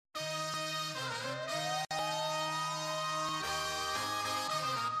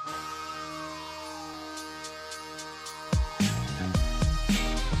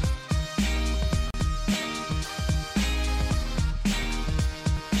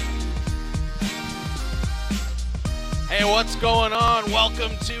Hey, what's going on?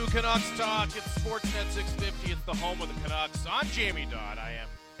 Welcome to Canucks Talk. It's Sportsnet 650. It's the home of the Canucks. I'm Jamie Dodd. I am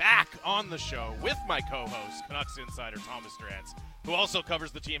back on the show with my co-host, Canucks insider Thomas Drance, who also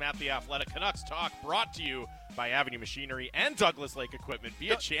covers the team at The Athletic. Canucks Talk brought to you by Avenue Machinery and Douglas Lake Equipment. Be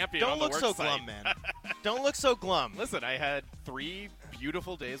a champion on the work site. Don't look so glum, man. Don't look so glum. Listen, I had 3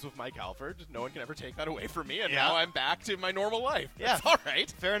 beautiful days with Mike Halford. No one can ever take that away from me, and now I'm back to my normal life. Yeah. It's all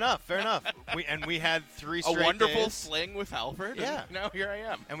right. Fair enough. We had 3 straight days. A wonderful fling with Halford. Yeah. And now here I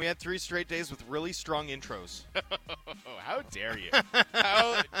am. And we had 3 straight days with really strong intros. How dare you?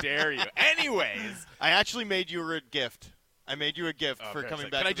 How dare you? Anyways. I actually made you a gift. I made you a gift for coming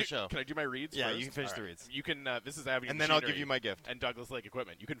back to the show. Can I do my reads Yeah, first? you can finish the reads. You can. This is Avenue and then I'll give you my gift. And Douglas Lake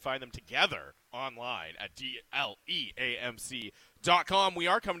Equipment. You can find them together online at DLEAMC.com. We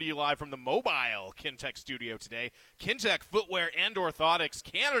are coming to you live from the mobile Kintec studio today. Kintec Footwear and Orthotics,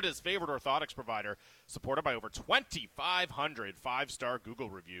 Canada's favorite orthotics provider, supported by over 2,500 5-star Google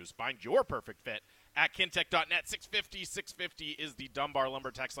reviews. Find your perfect fit at kintec.net. 650 is the Dunbar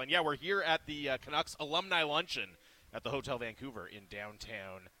Lumber text line. Yeah, we're here at the Canucks Alumni Luncheon at the Hotel Vancouver in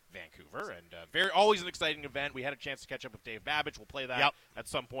downtown Vancouver, and always an exciting event. We had a chance to catch up with Dave Babbage. We'll play that at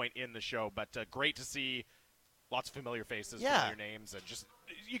some point in the show, but great to see lots of familiar faces, familiar names, and just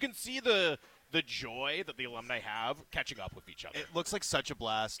you can see the joy that the alumni have catching up with each other. It looks like such a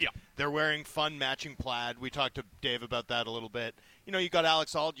blast. Yeah. They're wearing fun matching plaid. We talked to Dave about that a little bit. You know, you got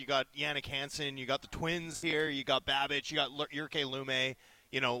Alex Auld, you got Yannick Hansen, you got the twins here, you got Babbage, you got Jyrke Lume.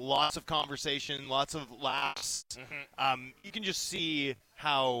 You know, lots of conversation, lots of laughs. Mm-hmm. You can just see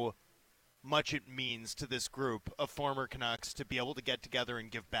how much it means to this group of former Canucks to be able to get together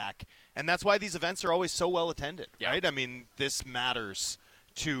and give back. And that's why these events are always so well attended, right? I mean, this matters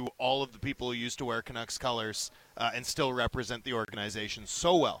to all of the people who used to wear Canucks colors and still represent the organization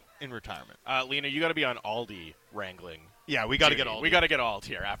so well in retirement. Lena, you got to be on Aldi wrangling. Yeah, we got to get Aldi. We got to get Aldi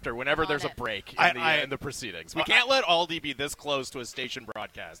here whenever there's a break in the proceedings. We can't let Aldi be this close to a station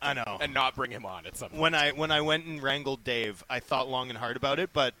broadcast. I know. And not bring him on at some point. When I went and wrangled Dave, I thought long and hard about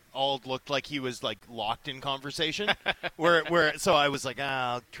it, but Ald looked like he was like locked in conversation. So I was like,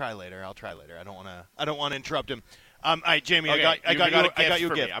 I'll try later. I don't want to interrupt him. All right, Jamie, okay, I got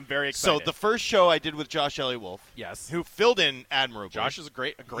you a gift. I'm very excited. So the first show I did with Josh Elliott-Wolf, who filled in admirably. Josh is a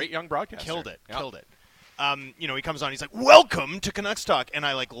great young broadcaster. Killed it. You know, he comes on, he's like, "Welcome to Canucks Talk," and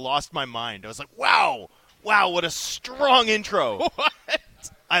I like lost my mind. I was like, "Wow, what a strong intro!" What?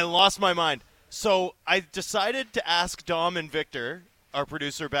 I lost my mind. So I decided to ask Dom and Victor, our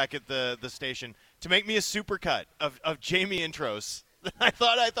producer back at the station, to make me a supercut of Jamie intros. I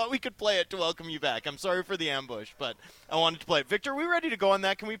thought we could play it to welcome you back. I'm sorry for the ambush, but I wanted to play it. Victor, are we ready to go on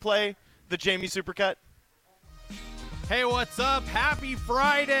that? Can we play the Jamie supercut? Hey, what's up? Happy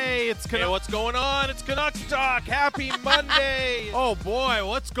Friday. Hey, what's going on? It's Canucks Talk. Happy Monday. Oh, boy,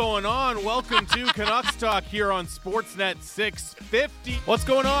 what's going on? Welcome to Canucks Talk here on Sportsnet 650. What's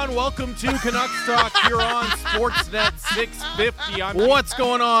going on? Welcome to Canucks Talk here on Sportsnet 650. What's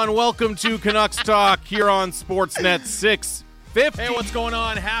going on? Welcome to Canucks Talk here on Sportsnet 650. Hey, what's going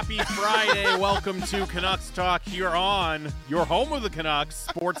on? Happy Friday. Welcome to Canucks Talk here on your home of the Canucks,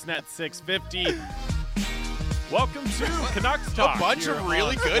 Sportsnet 650. Welcome to Canucks Talk. A bunch of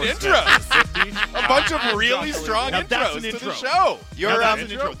really good intros. A bunch of really strong intros to the show. That's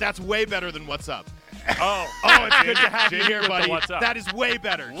an intro. That's way better than What's Up. Oh, it's good to have you here, buddy. What's Up. That is way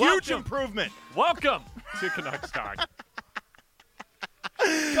better. Huge improvement. Welcome to Canucks Talk.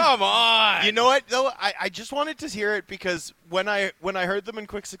 Come on. You know what, though? I just wanted to hear it because when I heard them in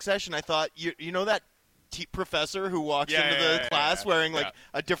quick succession, I thought, you know that professor who walks into the class wearing like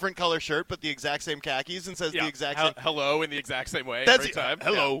a different color shirt but the exact same khakis and says the exact same hello in the exact same way every time.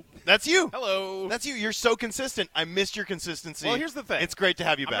 Hello. Yeah. That's you. Hello. That's you. You're so consistent. I missed your consistency. Well, here's the thing. It's great to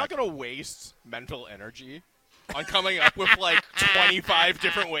have you back. I'm not going to waste mental energy on coming up with like 25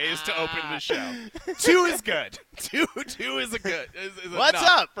 different ways to open the show. 2 is good. Two is a good. Is what's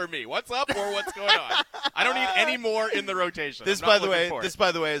up for me? What's up or what's going on? I don't need any more in the rotation. This, by the way,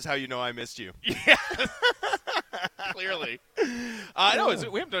 is how you know I missed you. Yeah. Clearly. No,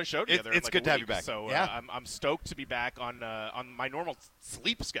 we haven't done a show together. It's in good a to have week, you back. So I'm stoked to be back on my normal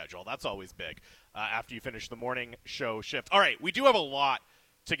sleep schedule. That's always big after you finish the morning show shift. All right, we do have a lot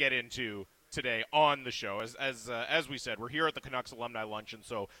to get into today on the show. As we said, we're here at the Canucks Alumni Luncheon,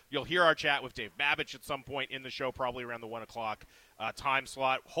 so you'll hear our chat with Dave Babbage at some point in the show, probably around the 1 o'clock time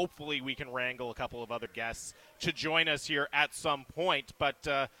slot. Hopefully we can wrangle a couple of other guests to join us here at some point.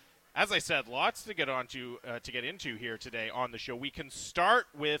 But as I said, lots to get into here today on the show. We can start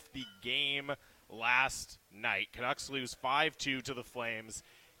with the game last night. Canucks lose 5-2 to the Flames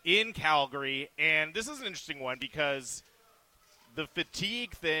in Calgary, and this is an interesting one because the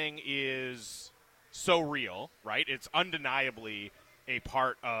fatigue thing is so real, right? It's undeniably a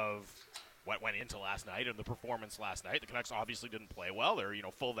part of what went into last night and the performance last night. The Canucks obviously didn't play well. They're,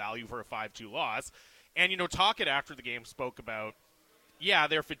 full value for a 5-2 loss. And, Tocchet after the game spoke about, yeah,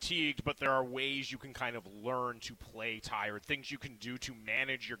 they're fatigued, but there are ways you can kind of learn to play tired, things you can do to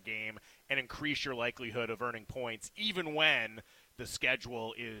manage your game and increase your likelihood of earning points, even when the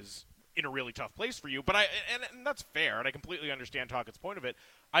schedule is in a really tough place for you. But and that's fair, and I completely understand Tocchet's point of it.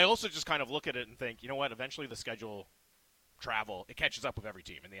 I also just kind of look at it and think, you know what, eventually the schedule travel, it catches up with every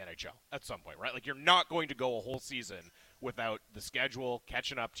team in the NHL at some point, right? Like, you're not going to go a whole season without the schedule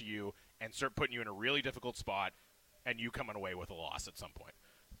catching up to you and start putting you in a really difficult spot and you coming away with a loss at some point.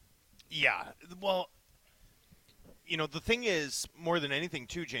 Yeah, well, the thing is, more than anything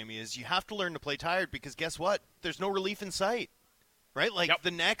too, Jamie, is you have to learn to play tired because guess what? There's no relief in sight, right? Like,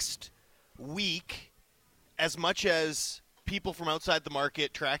 the next week, as much as people from outside the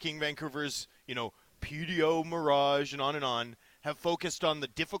market tracking Vancouver's, PDO Mirage and on, have focused on the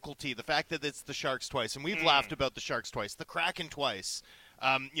difficulty, the fact that it's the Sharks twice, and we've laughed about the Sharks twice, the Kraken twice,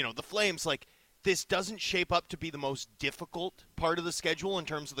 the Flames, like, this doesn't shape up to be the most difficult part of the schedule in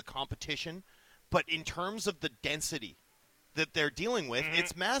terms of the competition, but in terms of the density that they're dealing with,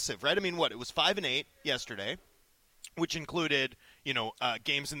 it's massive, right? I mean, it was 5 and 8 yesterday, which included,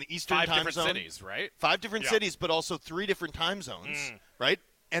 games in the Eastern time zone. 5 different cities, right? 5 different cities, but also 3 different time zones, right?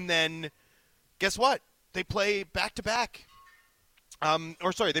 And then, guess what? They play back-to-back.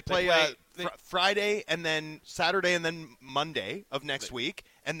 They play Friday and then Saturday and then Monday of next week,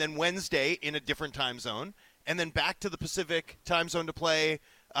 and then Wednesday in a different time zone, and then back to the Pacific time zone to play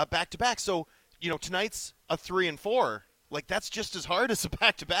back-to-back. So, tonight's a 3 and 4. Like, that's just as hard as a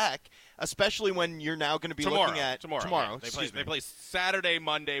back-to-back, especially when you're now going to be looking at tomorrow. Yeah. They play Saturday,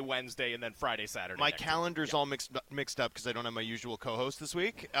 Monday, Wednesday, and then Friday, Saturday. My calendar's all mixed up because I don't have my usual co-host this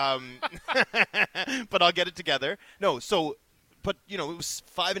week. But I'll get it together. No, so, but, it was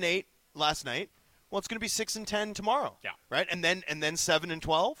 5 and 8 last night. Well, it's going to be 6 and 10 tomorrow. Yeah. Right? And then 7 and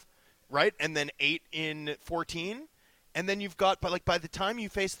 12, right? And then 8 in 14. And then you've got, by the time you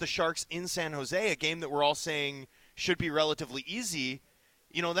face the Sharks in San Jose, a game that we're all saying should be relatively easy,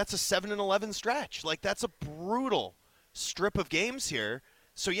 that's a 7 and 11 stretch. Like, that's a brutal strip of games here.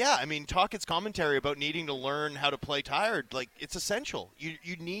 So, yeah, I mean, Tocchet's commentary about needing to learn how to play tired, like, it's essential.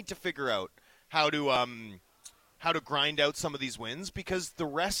 You need to figure out how to grind out some of these wins because the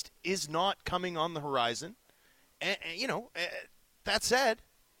rest is not coming on the horizon. And that said,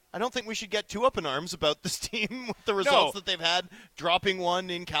 I don't think we should get too up in arms about this team with the results that they've had, dropping one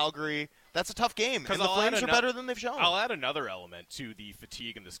in Calgary. That's a tough game, and the Flames are better than they've shown. I'll add another element to the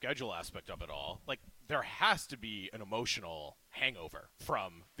fatigue and the schedule aspect of it all. Like, there has to be an emotional hangover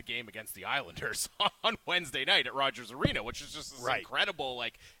from the game against the Islanders on Wednesday night at Rogers Arena, which is just this incredible,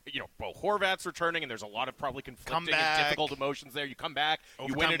 Bo Horvat's returning, and there's a lot of probably conflicting and difficult emotions there. You come back,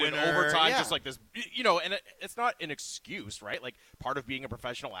 you win it in overtime, just like this, and it's not an excuse, right? Like, part of being a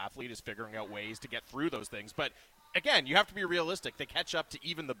professional athlete is figuring out ways to get through those things, but again, you have to be realistic. They catch up to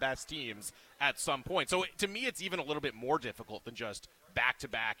even the best teams at some point. So to me, it's even a little bit more difficult than just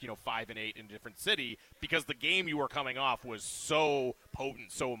back-to-back, 5 and 8 in a different city because the game you were coming off was so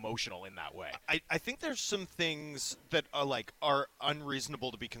potent, so emotional in that way. I think there's some things that are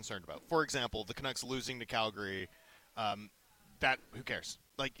unreasonable to be concerned about. For example, the Canucks losing to Calgary, that who cares?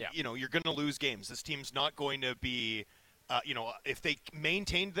 You're going to lose games. This team's not going to be if they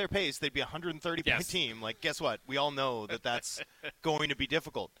maintained their pace, they'd be a 130-point team. Like, guess what? We all know that that's going to be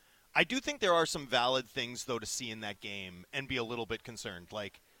difficult. I do think there are some valid things, though, to see in that game and be a little bit concerned.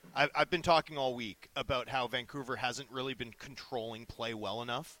 Like, I've been talking all week about how Vancouver hasn't really been controlling play well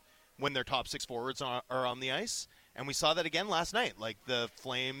enough when their top 6 forwards are on the ice. And we saw that again last night. Like, the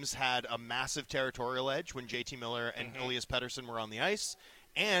Flames had a massive territorial edge when JT Miller and Elias Pettersson were on the ice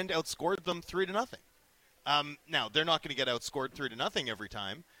and outscored them 3-0. Now, they're not going to get outscored 3-0 every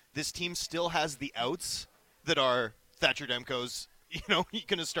time. This team still has the outs that are Thatcher Demko's, he's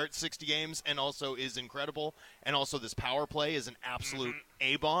going to start 60 games and also is incredible. And also this power play is an absolute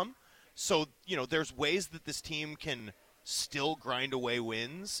A-bomb. So, there's ways that this team can still grind away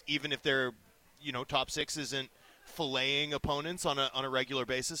wins, even if their, top 6 isn't filleting opponents on a regular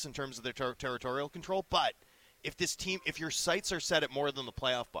basis in terms of their territorial control. But if your sights are set at more than the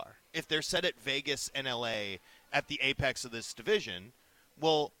playoff bar, if they're set at Vegas and LA at the apex of this division,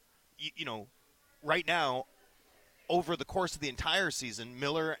 well, right now, over the course of the entire season,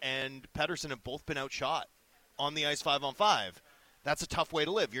 Miller and Pettersson have both been outshot on the ice 5-on-5. That's a tough way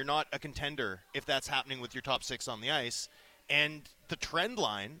to live. You're not a contender if that's happening with your top 6 on the ice. And the trend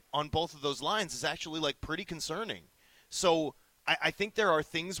line on both of those lines is actually pretty concerning. So I think there are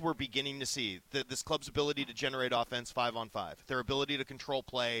things we're beginning to see. This club's ability to generate offense 5-on-5, their ability to control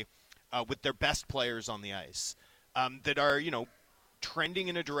play with their best players on the ice, that are, trending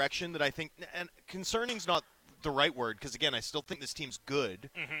in a direction that I think, and concerning is not the right word, because again, I still think this team's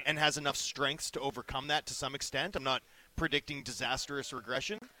good and has enough strengths to overcome that to some extent. I'm not predicting disastrous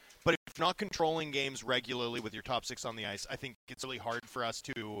regression, but if not controlling games regularly with your top six on the ice, I think it's really hard for us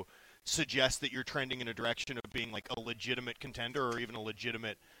to suggest that you're trending in a direction of being like a legitimate contender or even a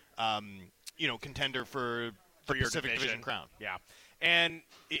legitimate, contender for your Pacific Division crown. Yeah, and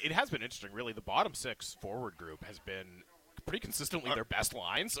it has been interesting, really. The bottom six forward group has been pretty consistently their best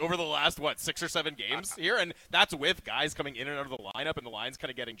lines over the last, 6 or 7 games here, and that's with guys coming in and out of the lineup and the lines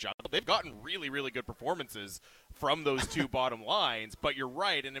kind of getting juggled. They've gotten really, really good performances from those two bottom lines, but you're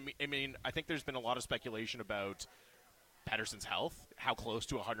right, and I think there's been a lot of speculation about Pettersson's health, how close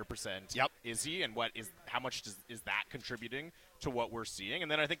to 100% is he, and how much is that contributing to what we're seeing? And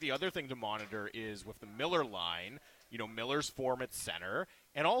then I think the other thing to monitor is with the Miller line, Miller's form at center,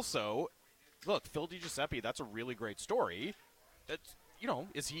 and also, look, Phil DiGiuseppe, that's a really great story. That's,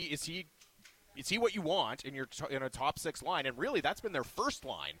 is he what you want in a top six line? And really, that's been their first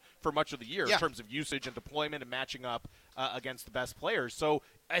line for much of the year in terms of usage and deployment and matching up against the best players. So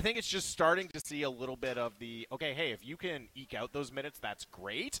I think it's just starting to see a little bit of the, okay, hey, if you can eke out those minutes, that's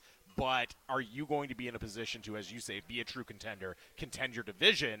great. But are you going to be in a position to, as you say, be a true contender, contend your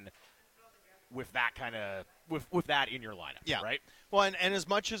division with that kind of with that in your lineup, right? Well, and as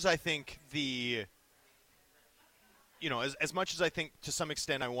much as I think as much as I think to some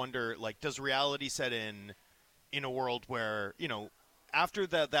extent I wonder, does reality set in a world where, after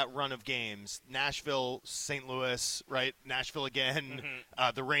that run of games, Nashville, St. Louis, right? Nashville again,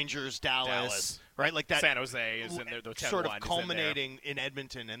 the Rangers, Dallas, right? Like that. San Jose is in there. The sort of culminating in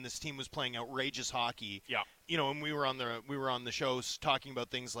Edmonton, and this team was playing outrageous hockey. Yeah. And we were on the shows talking about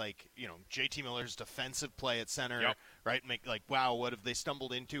things like, JT Miller's defensive play at center, right? Wow, what have they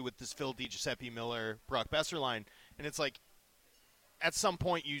stumbled into with this Phil DiGiuseppe, Miller, Brock Besser line? And it's like, at some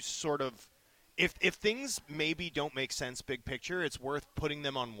point you sort of, if things maybe don't make sense big picture, it's worth putting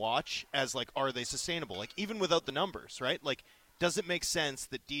them on watch as are they sustainable? Even without the numbers, right? Does it make sense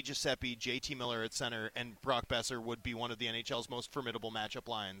that DiGiuseppe, JT Miller at center, and Brock Besser would be one of the NHL's most formidable matchup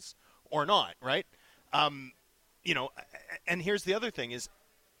lines or not, right? And here's the other thing is,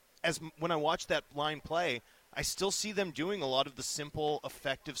 when I watch that line play, I still see them doing a lot of the simple,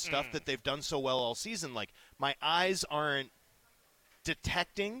 effective stuff that they've done so well all season. My eyes aren't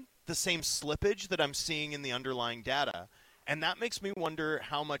detecting the same slippage that I'm seeing in the underlying data. And that makes me wonder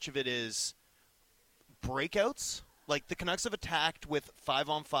how much of it is breakouts. The Canucks have attacked with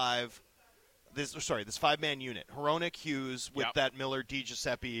 5-on-5, this 5-man unit. Hronek, Hughes with that Miller,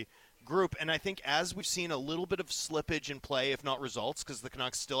 DiGiuseppe group. And I think as we've seen a little bit of slippage in play, if not results, because the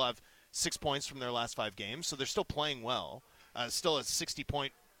Canucks still have 6 points from their last 5 games, so they're still playing well. Still a 60%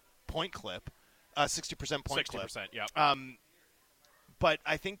 point clip. Yeah. But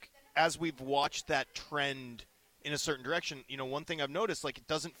I think as we've watched that trend in a certain direction, one thing I've noticed, it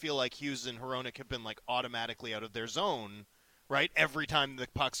doesn't feel like Hughes and Hronek have been automatically out of their zone, right? Every time the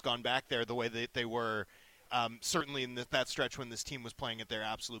puck's gone back there, the way that they were, certainly in that stretch when this team was playing at their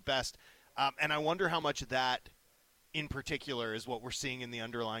absolute best. And I wonder how much of that in particular is what we're seeing in the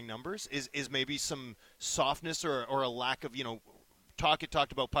underlying numbers is maybe some softness or a lack of,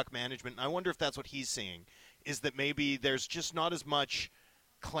 talked about puck management. And I wonder if that's what he's seeing, is that maybe there's just not as much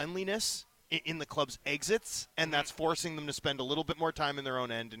cleanliness in the club's exits, and that's forcing them to spend a little bit more time in their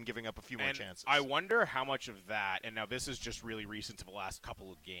own end and giving up a few more chances. I wonder how much of that, and now this is just really recent to the last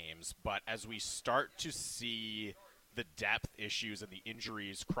couple of games, but as we start to see the depth issues and the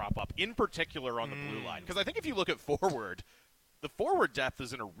injuries crop up, in particular on the blue line. Because I think if you look at forward, the forward depth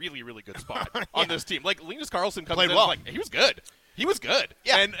is in a really, really good spot on this team. Linus Karlsson comes in well. He was good. He was good.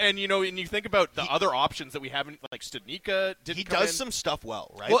 Yeah. And and you think about the other options that we haven't, Studnicka didn't He come does in. some stuff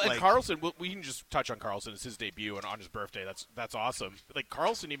well, right? Well, and Karlsson, we can just touch on Karlsson. It's his debut, and on his birthday, that's awesome.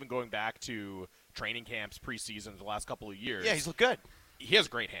 Karlsson, even going back to training camps, preseason, the last couple of years. Yeah, he's looked good. He has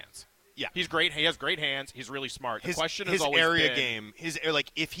great hands. Yeah, he's great. He has great hands. He's really smart. The question is his always area game.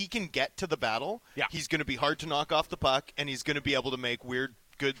 If he can get to the battle, he's going to be hard to knock off the puck, and he's going to be able to make weird,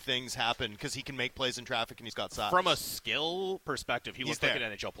 good things happen because he can make plays in traffic and he's got size. From a skill perspective, he looks like an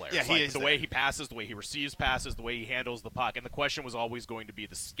NHL player. Yeah, he is the way he passes, the way he receives passes, the way he handles the puck, and the question was always going to be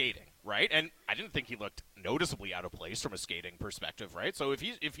the skating, right? And I didn't think he looked noticeably out of place from a skating perspective, right? So if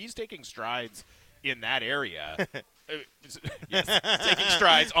he's taking strides in that area. Yes, taking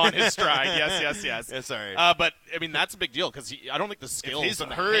strides on his stride. Yes. Yeah, sorry. But I mean, that's a big deal because I don't think the skills. If he's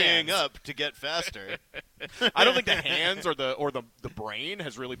and the hurrying hands, up to get faster. I don't think the hands or the brain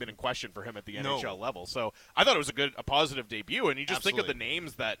has really been in question for him at the NHL level. So I thought it was a positive debut. And you just think of the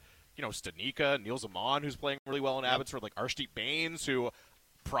names that Stanika, Neil Zaman, who's playing really well in Abbotsford, like Arshdeep Bains, who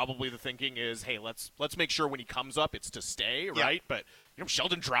probably the thinking is, hey, let's make sure when he comes up it's to stay, right? But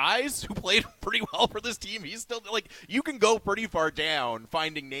Sheldon Dries, who played pretty well for this team, he's still you can go pretty far down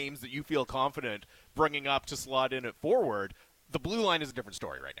finding names that you feel confident bringing up to slot in at forward. The blue line is a different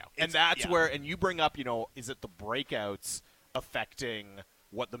story right now, and that's where. And you bring up, is it the breakouts affecting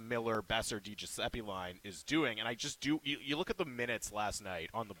what the Miller, Besser, DiGiuseppe line is doing? And I just do. You look at the minutes last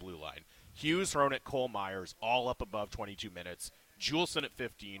night on the blue line: Hughes, Hronek, Cole, Myers, all up above 22 minutes. Juleson at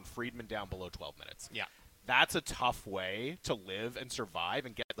 15, Friedman down below 12 minutes. Yeah. That's a tough way to live and survive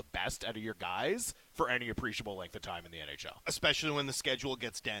and get the best out of your guys for any appreciable length of time in the NHL. Especially when the schedule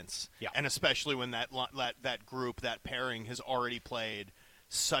gets dense. Yeah. And especially when that group, that pairing has already played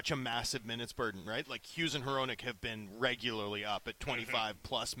such a massive minutes burden, right? Like Hughes and Hronek have been regularly up at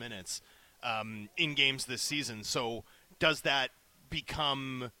 25-plus minutes in games this season. So does that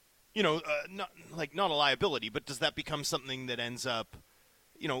become, not a liability, but does that become something that ends up,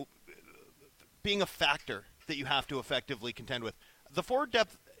 being a factor that you have to effectively contend with? The forward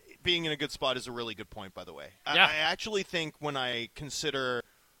depth being in a good spot is a really good point, by the way. Yeah. I actually think when I consider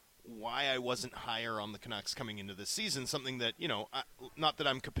why I wasn't higher on the Canucks coming into this season, something that, not that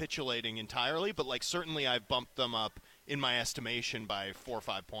I'm capitulating entirely, but certainly I've bumped them up in my estimation by 4 or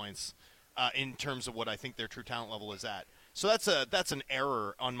 5 points in terms of what I think their true talent level is at. So that's an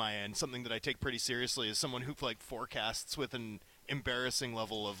error on my end, something that I take pretty seriously as someone who forecasts with an embarrassing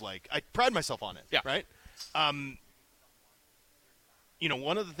level of I pride myself on it. Yeah. Right. One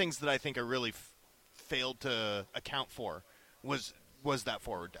of the things that I think I really failed to account for was that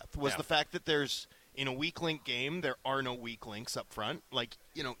forward depth. Was the fact that there's in a weak link game there are no weak links up front.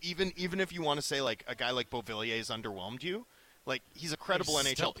 Even if you want to say a guy like Beauvilliers underwhelmed you. He's a credible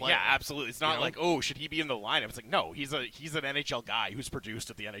NHL player. Yeah, absolutely. It's not should he be in the lineup? It's no, he's an NHL guy who's produced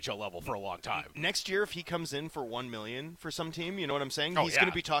at the NHL level for a long time. Next year, if he comes in for $1 million for some team, you know what I'm saying? He's going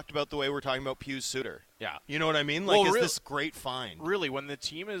to be talked about the way we're talking about Pius Suter. Yeah. You know what I mean? Is this great find? Really, when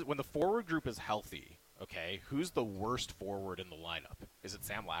the forward group is healthy, okay, who's the worst forward in the lineup? Is it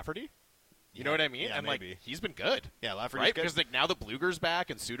Sam Lafferty? You know what I mean? Yeah, and maybe. He's been good. Yeah, Lafferty's right? good. Because now that Bluger's back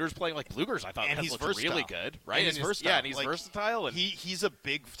and Suter's playing, Bluger's I thought and he's really good, right? And he's versatile. Yeah, and he's versatile. And he's a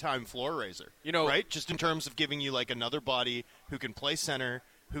big time floor raiser. Right? Just in terms of giving you another body who can play center,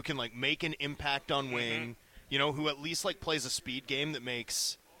 who can make an impact on wing, who at least plays a speed game that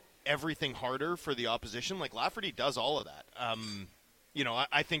makes everything harder for the opposition. Lafferty does all of that. I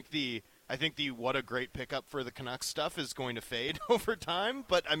think the what a great pickup for the Canucks stuff is going to fade over time,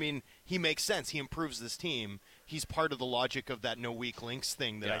 but he makes sense. He improves this team. He's part of the logic of that no weak links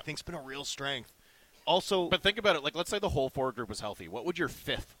thing that I think's been a real strength. Also, but think about it. Let's say the whole forward group was healthy. What would your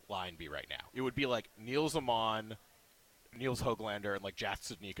fifth line be right now? It would be Niels Amon, Niels Höglander, and Jack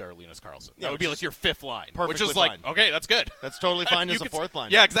Studnicka or Linus Karlsson. That would be your fifth line, which is fine. Okay, that's good. That's totally fine as a fourth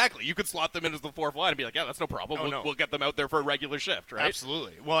line. Yeah, exactly. You could slot them in as the fourth line and be that's no problem. We'll get them out there for a regular shift, right?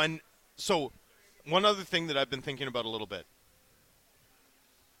 Absolutely. Well, and so one other thing that I've been thinking about a little bit.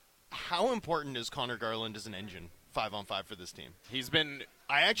 How important is Connor Garland as an engine 5-on-5 for this team? He's been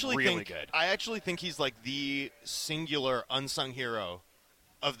really good. I actually think he's the singular unsung hero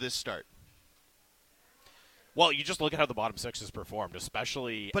of this start. Well, you just look at how the bottom six has performed,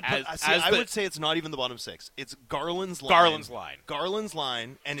 especially I would say it's not even the bottom six. It's Garland's line. Garland's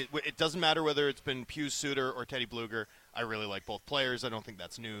line, and it doesn't matter whether it's been Pius Suter or Teddy Bluger. I really like both players. I don't think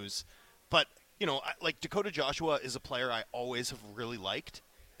that's news. But, Dakota Joshua is a player I always have really liked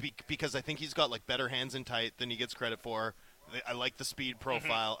because I think he's got, better hands in tight than he gets credit for. I like the speed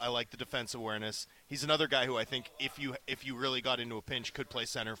profile. I like the defensive awareness. He's another guy who I think if you really got into a pinch could play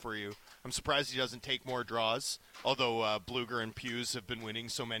center for you. I'm surprised he doesn't take more draws, although Bluger and Pius have been winning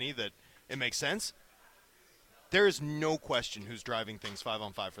so many that it makes sense. There is no question who's driving things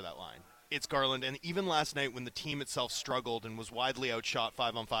 5-on-5 for that line. It's Garland, and even last night when the team itself struggled and was widely outshot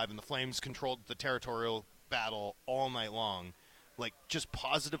 5-on-5 and the Flames controlled the territorial battle all night long, just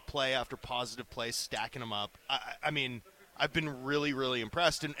positive play after positive play, stacking them up. I've been really, really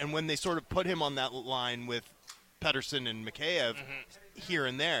impressed. And when they sort of put him on that line with Pettersson and Mikheyev here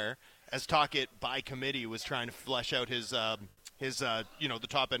and there, as Tocchet by committee was trying to flesh out his the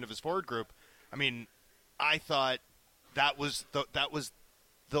top end of his forward group, I thought that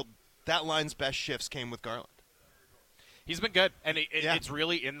line's best shifts came with Garland. He's been good, and it's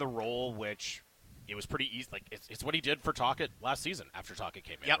really in the role which it was pretty easy. Like it's what he did for Tocchet last season after Tocchet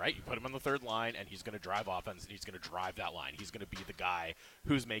came in, Yep. right? You put him on the third line, and he's going to drive offense, and he's going to drive that line. He's going to be the guy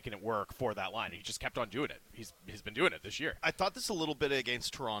who's making it work for that line. And he just kept on doing it. He's been doing it this year. I thought this a little bit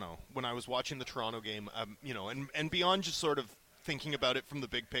against Toronto when I was watching the Toronto game, and beyond just sort of thinking about it from the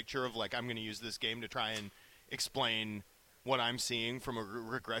big picture of, like, I'm going to use this game to try and explain what I'm seeing from a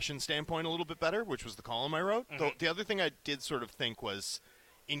regression standpoint a little bit better, which was the column I wrote. Mm-hmm. The other thing I did sort of think was,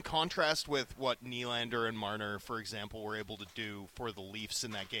 in contrast with what Nylander and Marner, for example, were able to do for the Leafs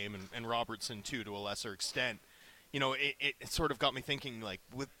in that game, and Robertson, too, to a lesser extent, it sort of got me thinking, like,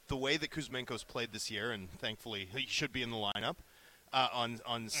 with the way that Kuzmenko's played this year, and thankfully he should be in the lineup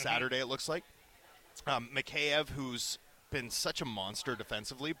on Saturday, it looks like. Mikheyev, who's been such a monster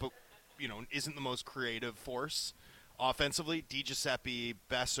defensively, but, isn't the most creative force offensively. DiGiuseppe,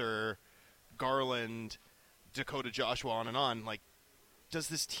 Besser, Garland, Dakota Joshua, on and on. Like, does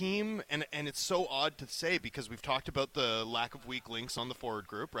this team, and it's so odd to say because we've talked about the lack of weak links on the forward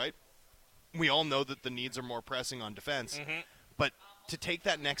group, right? We all know that the needs are more pressing on defense. Mm-hmm. But to take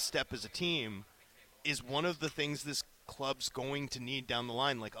that next step as a team is one of the things this club's going to need down the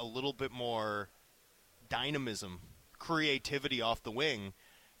line, like a little bit more dynamism, creativity off the wing.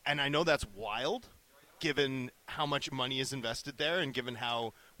 And I know that's wild, given how much money is invested there and given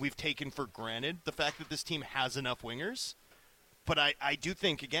how we've taken for granted the fact that this team has enough wingers. But I do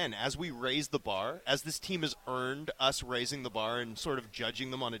think, again, as we raise the bar, as this team has earned us raising the bar and sort of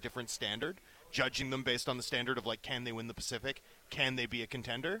judging them on a different standard, judging them based on the standard of, like, can they win the Pacific? Can they be a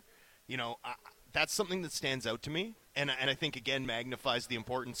contender? That's something that stands out to me. And I think, again, magnifies the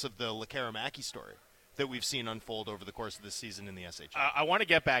importance of the Lekaramaki story that we've seen unfold over the course of this season in the SHL. I want to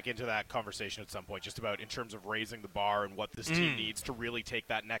get back into that conversation at some point, just about in terms of raising the bar and what this team needs to really take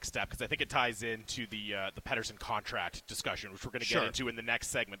that next step, because I think it ties into the Pettersson contract discussion, which we're going to get into in the next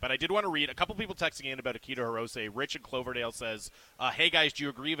segment. But I did want to read a couple people texting in about Akito Hirose. Rich in Cloverdale says, hey, guys, do you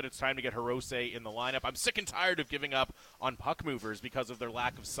agree that it's time to get Hirose in the lineup? I'm sick and tired of giving up on puck movers because of their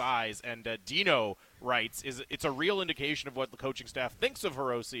lack of size. And Dino writes, it's a real indication of what the coaching staff thinks of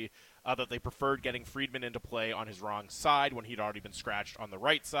Hirose, that they preferred getting Friedman into play on his wrong side when he'd already been scratched on the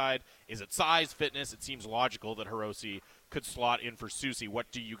right side. Is it size, fitness? It seems logical that Hirose could slot in for Soucy.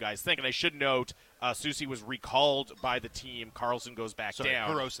 What do you guys think? And I should note, Soucy was recalled by the team. Carlson goes back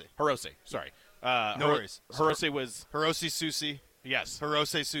down. Hirose, sorry. No worries. Hirose was... Hirose Soucy. Yes.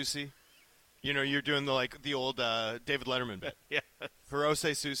 Hirose Soucy. You're doing the old David Letterman bit. Yeah.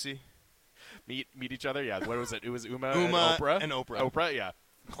 Hirose Soucy. Meet each other? Yeah. What was it? It was Uma and Oprah. Oprah, yeah.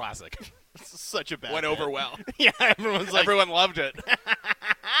 Classic. Such a bad Went over well. Yeah, everyone loved it.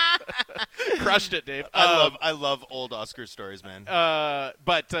 Crushed it, Dave. I love old Oscar stories, man.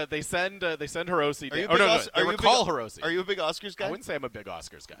 But they send Hirose. They recall Hirose. Are you a big Oscars guy? I wouldn't say I'm a big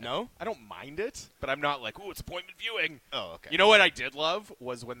Oscars guy. No? I don't mind it, but I'm not like, ooh, it's appointment viewing. Oh, okay. You know what I did love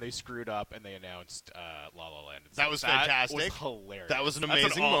was when they screwed up and they announced La La Land. That was fantastic. That was hilarious. That was an That's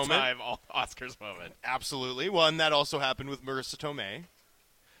amazing an moment. all-time Oscars moment. Absolutely. Well, and that also happened with Marissa Tomei.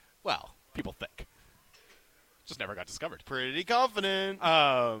 Well, people think. Just never got discovered. Pretty confident.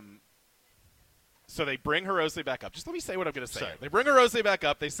 So they bring Hirose back up. Just let me say what I'm going to say. Sorry. They bring Hirose back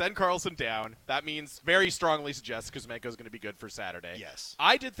up. They send Carlson down. That means very strongly suggests Kuzmenko's going to be good for Saturday. Yes.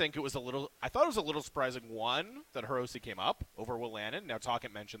 I did think it was I thought it was a little surprising, one, that Hirose came up over Wolanin. Now,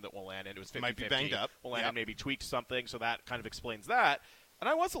 Tocchet mentioned that Wolanin, it was 50-50. Might be banged up. Wolanin maybe tweaked something, so that kind of explains that. And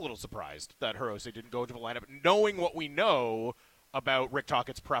I was a little surprised that Hirose didn't go into the lineup, knowing what we know about Rick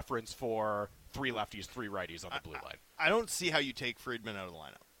Tocchet's preference for 3 lefties, 3 righties on the blue line. I don't see how you take Friedman out of the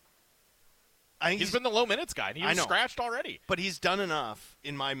lineup. I think he's been the low minutes guy, and he was scratched already. But he's done enough,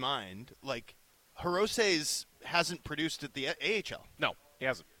 in my mind. Like, Hirose hasn't produced at the AHL. No, he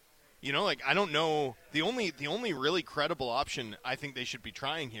hasn't. I don't know. The only really credible option I think they should be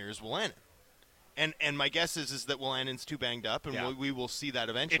trying here is Wolanin. And my guess is that Wolanin's too banged up, and we will see that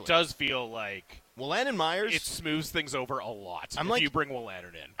eventually. It does feel like Wolanin Myers. It smooths things over a lot if you bring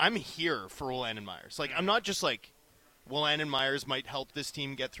Wolanin in. I'm here for Wolanin Myers. Like, I'm not just like Wolanin Myers might help this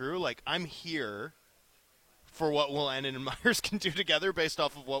team get through. Like, I'm here for what Wolanin and Myers can do together based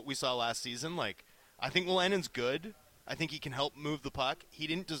off of what we saw last season. Like, I think Wolanin's good. I think he can help move the puck. He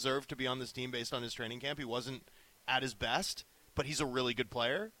didn't deserve to be on this team based on his training camp. He wasn't at his best, but he's a really good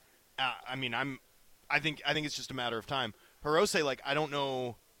player. I think it's just a matter of time. Hirose, like, I don't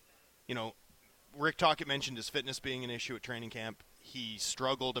know, Rick Tocchet mentioned his fitness being an issue at training camp. He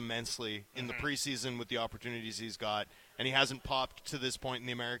struggled immensely in the preseason with the opportunities he's got, and he hasn't popped to this point in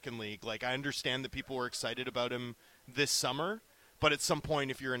the American League. Like, I understand that people were excited about him this summer, but at some point,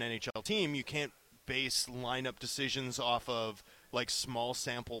 if you're an NHL team, you can't base lineup decisions off of like small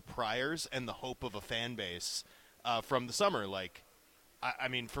sample priors and the hope of a fan base from the summer. Like, I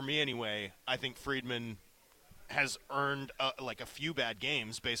mean, for me anyway, I think Friedman has earned like a few bad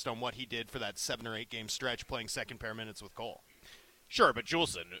games based on what he did for that 7 or 8 game stretch playing second pair minutes with Cole. Sure, but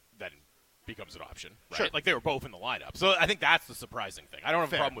Juleson then becomes an option, right? Sure. Like, they were both in the lineup. So I think that's the surprising thing. I don't have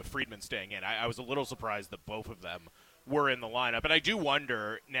Fair. a problem with Friedman staying in. I was a little surprised that both of them were in the lineup. And I do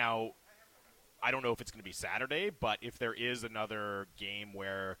wonder now, I don't know if it's going to be Saturday, but if there is another game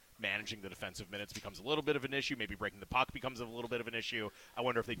where managing the defensive minutes becomes a little bit of an issue, maybe breaking the puck becomes a little bit of an issue, I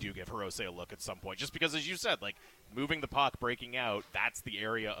wonder if they do give Hirose a look at some point. Just because, as you said, like, moving the puck, breaking out, that's the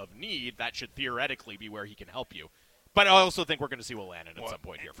area of need. That should theoretically be where he can help you. But I also think we're going to see Wolanin at some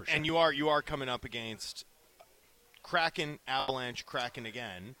point here for sure. And you are coming up against Kraken, Avalanche, Kraken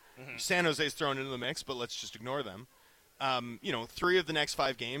again. Mm-hmm. San Jose's thrown into the mix, but let's just ignore them. 3 of the next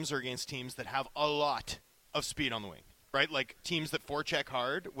 5 games are against teams that have a lot of speed on the wing, right? Like teams that forecheck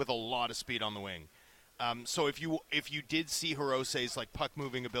hard with a lot of speed on the wing. So if you did see Hirose's like puck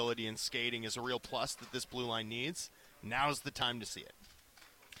moving ability and skating as a real plus that this blue line needs, now's the time to see it.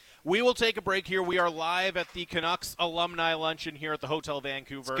 We will take a break here. We are live at the Canucks Alumni Luncheon here at the Hotel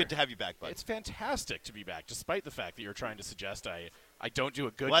Vancouver. It's good to have you back, bud. It's fantastic to be back, despite the fact that you're trying to suggest I don't do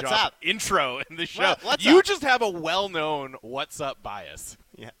a good What's job up? intro in the show. What's you up? just have a well-known what's up bias.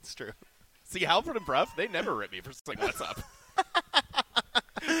 Yeah, it's true. See, Halford and Bruff, they never rip me for saying what's up.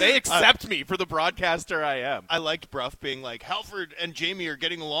 They accept me for the broadcaster I am. I liked Bruff being like, Halford and Jamie are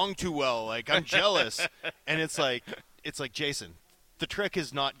getting along too well. Like, I'm jealous. And it's like, Jason, the trick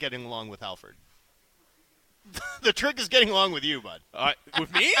is not getting along with Halford. The trick is getting along with you, bud.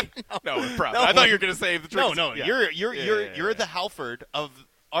 With me? No, with Bruff. No, I thought you were going to say the trick. No, yeah. You're the Halford of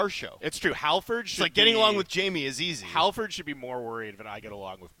our show. It's true. Halford should It's like getting along with Jamie is easy. Halford should be more worried that I get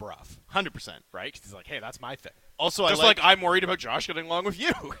along with Bruff. 100%. Right? Because he's like, hey, that's my thing. Also, just like I'm worried about Josh getting along with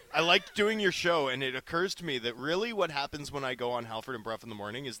you. I liked doing your show, and it occurs to me that really what happens when I go on Halford and Bruff in the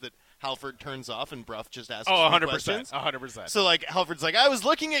morning is that Halford turns off and Bruff just asks 100%. questions. 100%. So, like, Halford's like, I was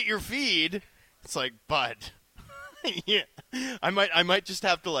looking at your feed. It's like, bud. Yeah, I might just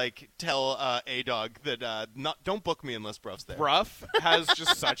have to like tell A-Dog that don't book me unless Bruff's there. Bruff has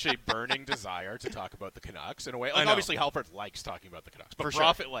just such a burning desire to talk about the Canucks in a way. Like, obviously, Halford likes talking about the Canucks, but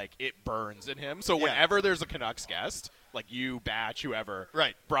Bruff, it burns in him. So whenever there's a Canucks guest, like you, Batch, whoever,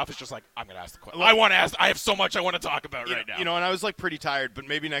 right? Bruff is just like, I'm going to ask the question. I want to ask. I have so much I want to talk about right now. You know, and I was like pretty tired, but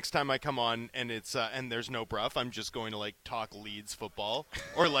maybe next time I come on and it's and there's no Bruff, I'm just going to like talk Leeds football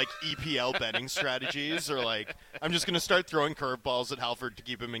or like EPL betting strategies, or like I'm just going to start throwing curveballs at Halford to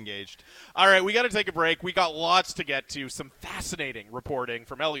keep him engaged. All right, we got to take a break. We got lots to get to. Some fascinating reporting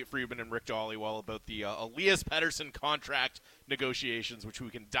from Elliot Friedman and Rick Dollywell about the Elias Pettersson contract negotiations, which we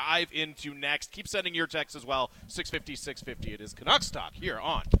can dive into next. Keep sending your texts as well. 650. It is Canucks Talk here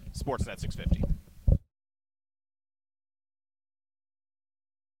on Sportsnet 650.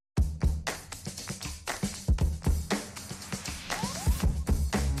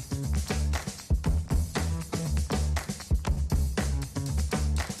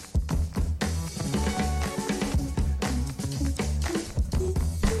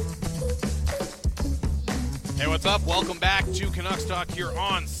 Hey, what's up? Welcome back to Canucks Talk here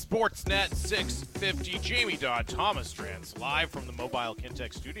on Sportsnet 650. Jamie Dodd, Thomas Strands, live from the Mobile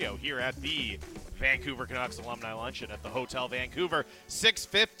Kintech studio here at the Vancouver Canucks Alumni Luncheon at the Hotel Vancouver.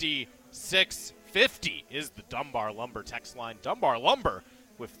 650 is the Dunbar Lumber text line. Dunbar Lumber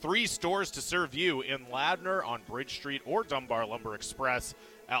with 3 stores to serve you in Ladner on Bridge Street, or Dunbar Lumber Express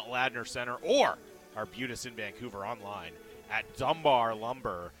at Ladner Center, or Arbutus in Vancouver online at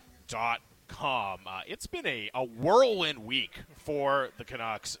dunbarlumber.com. It's been a whirlwind week for the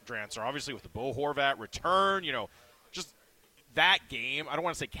Canucks, Drancer. Obviously, with the Bo Horvat return, just that game. I don't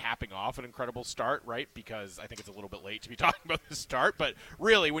want to say capping off an incredible start, right? Because I think it's a little bit late to be talking about the start. But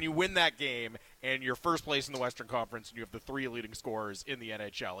really, when you win that game and you're first place in the Western Conference and you have the 3 leading scorers in the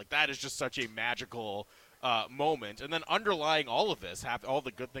NHL, like that is just such a magical moment. And then underlying all of this, all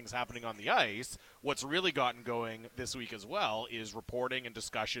the good things happening on the ice, what's really gotten going this week as well is reporting and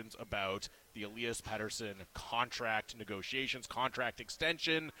discussions about the Elias Pettersson contract negotiations, contract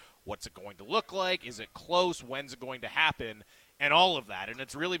extension. What's it going to look like? Is it close? When's it going to happen? And all of that. And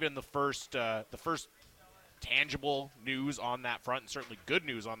it's really been the first tangible news on that front, and certainly good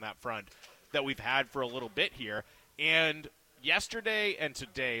news on that front, that we've had for a little bit here. And yesterday and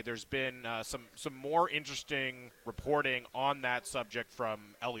today, there's been some more interesting reporting on that subject from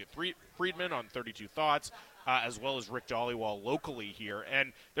Elliot Friedman on 32 Thoughts, as well as Rick Dollywall locally here.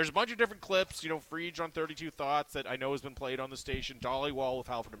 And there's a bunch of different clips, Freege on 32 Thoughts that I know has been played on the station, Dollywall with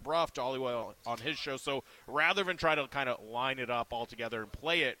Halford and Bruff, Dollywall on his show. So rather than try to kind of line it up all together and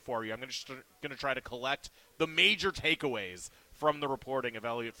play it for you, I'm going to try to collect the major takeaways from the reporting of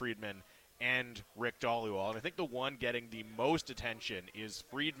Elliot Friedman and Rick Dollywall. And I think the one getting the most attention is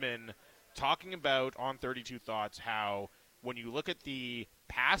Friedman talking about on 32 Thoughts how when you look at the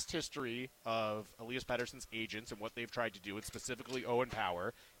past history of Elias Pettersson's agents and what they've tried to do, and specifically Owen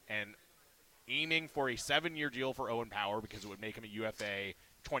Power, and aiming for a 7-year deal for Owen Power because it would make him a UFA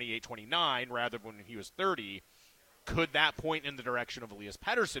 28-29 rather than when he was 30, could that point in the direction of Elias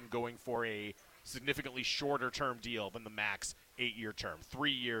Pettersson going for a significantly shorter term deal than the max 8-year term,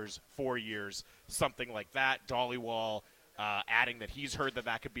 3 years, 4 years, something like that? Dollywall adding that he's heard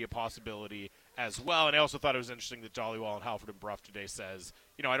that could be a possibility as well. And I also thought it was interesting that Dollywall and Halford and Bruff today says,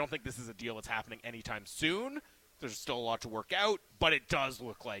 I don't think this is a deal that's happening anytime soon. There's still a lot to work out, but it does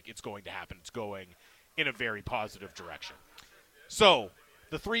look like it's going to happen. It's going in a very positive direction. So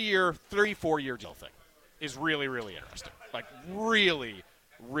the 4-year deal thing is really, really interesting. Like really,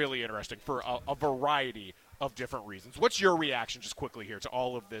 really interesting for a variety of different reasons. What's your reaction, just quickly here, to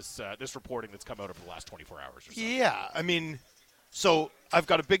all of this this reporting that's come out over the last 24 hours or so? Yeah, I mean, so I've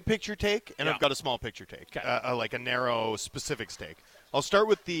got a big picture take and I've got a small picture take, like a narrow specifics take. I'll start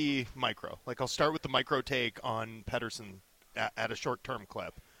with the micro. I'll start with the micro take on Pettersson at a short-term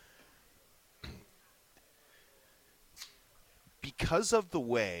clip. Because of the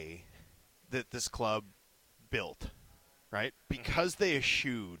way that this club built, right? Because they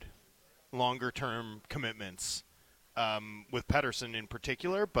eschewed longer-term commitments with Pettersson in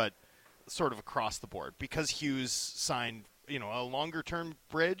particular, but sort of across the board. Because Hughes signed, a longer-term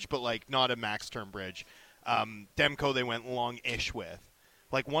bridge, but not a max-term bridge. Demko they went long-ish with.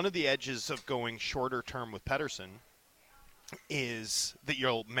 One of the edges of going shorter-term with Pettersson is that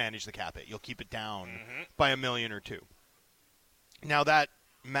you'll manage the cap hit. You'll keep it down by $1 million or $2 million. Now that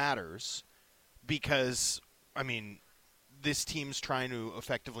matters because, this team's trying to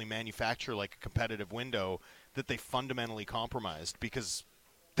effectively manufacture a competitive window that they fundamentally compromised because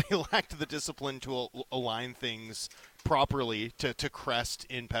they lacked the discipline to align things properly to crest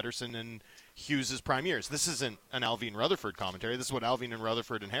in Pettersson and Hughes' prime years. This isn't an Alvin Rutherford commentary. This is what Alvin and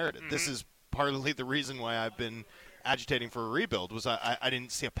Rutherford inherited. This is partly the reason why I've been agitating for a rebuild was I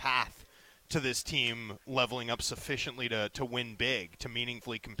didn't see a path to this team leveling up sufficiently to win big, to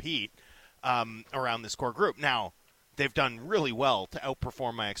meaningfully compete around this core group. Now, they've done really well to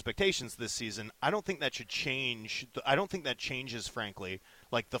outperform my expectations this season. I don't think that should change. I don't think that changes, frankly,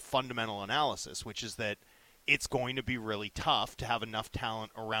 the fundamental analysis, which is that it's going to be really tough to have enough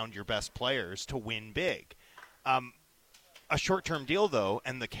talent around your best players to win big. A short-term deal, though,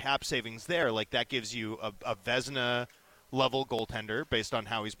 and the cap savings there, that gives you a Vezina-level goaltender based on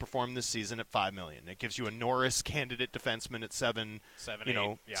how he's performed this season at $5 million. It gives you a Norris candidate defenseman at $7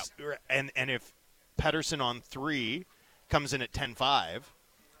 million. And if Pettersson on 3 comes in at 10.5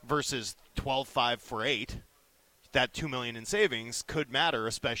 versus 12.5 for 8, that $2 million in savings could matter,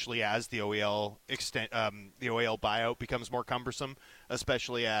 especially as the OEL the OEL buyout becomes more cumbersome,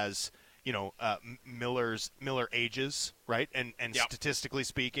 especially as Miller ages, right? And statistically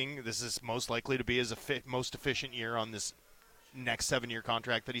speaking, this is most likely to be his most efficient year on this next 7-year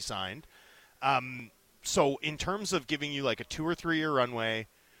contract that he signed. So in terms of giving you a 2 or 3 year runway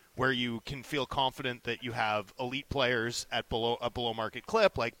where you can feel confident that you have elite players at a below market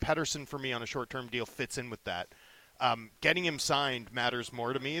clip, Pettersson for me on a short-term deal fits in with that. Getting him signed matters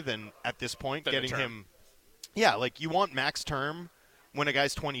more to me than at this point getting him. Yeah, you want max term when a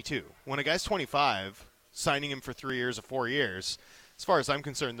guy's 22. When a guy's 25, signing him for 3 years or 4 years, as far as I'm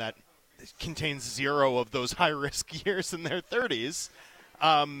concerned, that contains 0 of those high-risk years in their 30s.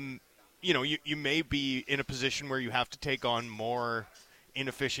 You may be in a position where you have to take on more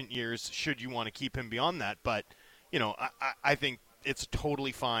inefficient years should you want to keep him beyond that. But, I think it's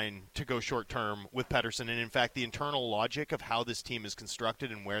totally fine to go short-term with Pettersson. And, in fact, the internal logic of how this team is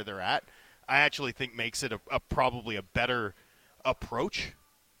constructed and where they're at, I actually think makes it probably a better approach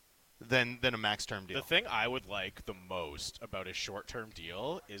than a max-term deal. The thing I would like the most about a short-term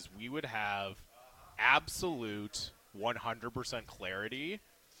deal is we would have absolute 100% clarity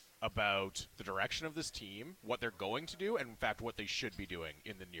about the direction of this team, what they're going to do, and, in fact, what they should be doing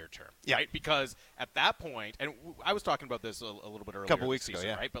in the near term. Yeah. Right? Because at that point, and I was talking about this a little bit earlier. A couple weeks season, ago,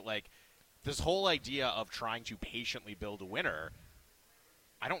 yeah. Right? But, this whole idea of trying to patiently build a winner,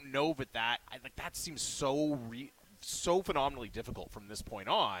 I don't know that seems so phenomenally difficult from this point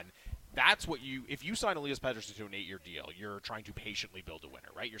on. that's what if you sign Elias Pettersson to an 8-year deal, you're trying to patiently build a winner,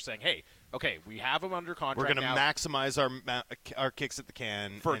 right? You're saying, hey, okay, we have him under contract. We're going to maximize our kicks at the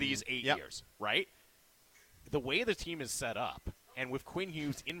can for these 8 years, right? The way the team is set up, and with Quinn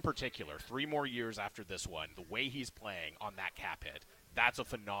Hughes in particular, 3 more years after this one, the way he's playing on that cap hit, that's a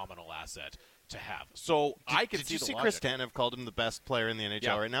phenomenal asset to have. So I can see the logic. Did you see Chris Tanev called him the best player in the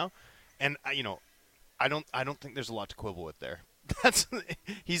NHL right now? And I don't think there's a lot to quibble with there.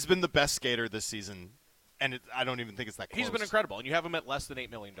 He's been the best skater this season, and I don't even think it's that close. He's been incredible, and you have him at less than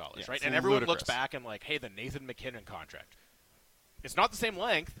 $8 million, right? And everyone looks back and like, hey, the Nathan McKinnon contract. It's not the same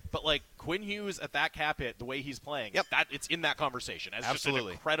length, but like Quinn Hughes at that cap hit, the way he's playing, it's in that conversation as just an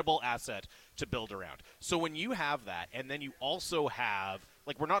incredible asset to build around. So when you have that, and then you also have,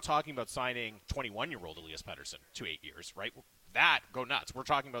 like, we're not talking about signing 21-year-old Elias Pettersson to 8 years, right? That, go nuts. We're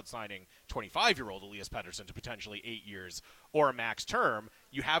talking about signing 25-year-old Elias Pettersson to potentially 8 years or a max term.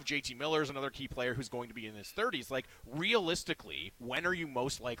 You have JT Miller as another key player who's going to be in his 30s. Like, realistically, when are you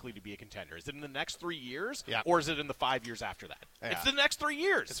most likely to be a contender? Is it in the next 3 years, or is it in the 5 years after that? Yeah. It's the next 3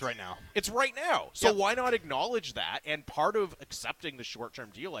 years. It's right now. It's right now. So why not acknowledge that? And part of accepting the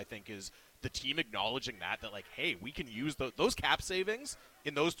short-term deal, I think, is the team acknowledging that like, hey, we can use those cap savings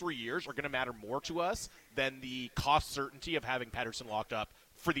in those 3 years are going to matter more to us than the cost certainty of having Pettersson locked up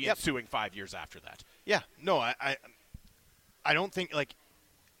for the ensuing 5 years after that. Yeah, no, I don't think, like,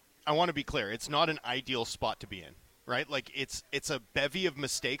 I want to be clear. It's not an ideal spot to be in, right? Like, it's a bevy of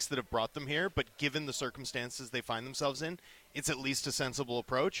mistakes that have brought them here, but given the circumstances they find themselves in, it's at least a sensible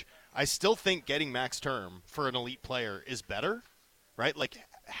approach. I still think getting max term for an elite player is better, right? Like,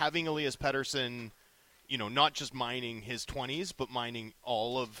 having Elias Pettersson, not just mining his 20s, but mining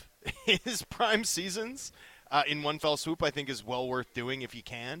all of his prime seasons in one fell swoop, I think is well worth doing if you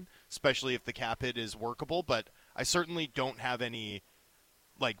can, especially if the cap hit is workable. But I certainly don't have any,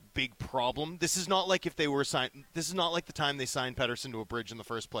 like, big problem. This is not like if they were signed. This is not like the time they signed Pettersson to a bridge in the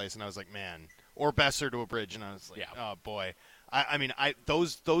first place, and I was like, man, or Besser to a bridge, and I was like, oh boy. I mean,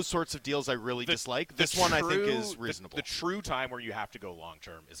 those sorts of deals I really dislike. This one I think is reasonable. The true time where you have to go long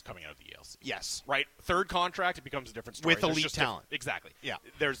term is coming out of the ELC. Yes. Right? Third contract, it becomes a different story. With elite talent. Exactly. Yeah.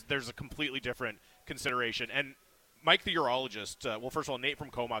 There's a completely different consideration. And Mike, the urologist, first of all, Nate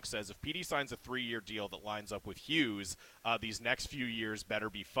from Comox says, if PD signs a 3-year deal that lines up with Hughes, these next few years better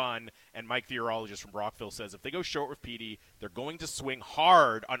be fun. And Mike, the urologist from Brockville, says, if they go short with PD, they're going to swing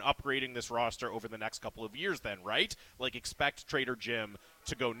hard on upgrading this roster over the next couple of years then, right? Like, expect Trader Jim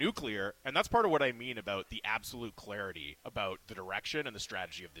to go nuclear. And that's part of what I mean about the absolute clarity about the direction and the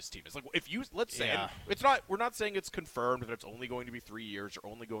strategy of this team. It's like, if you, let's say, we're not saying it's confirmed that it's only going to be 3 years or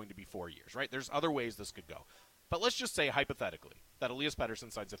only going to be 4 years, right? There's other ways this could go. But let's just say, hypothetically, that Elias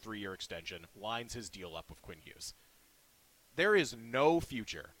Pettersson signs a 3-year extension, lines his deal up with Quinn Hughes. There is no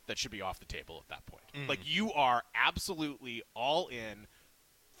future that should be off the table at that point. Like, you are absolutely all in.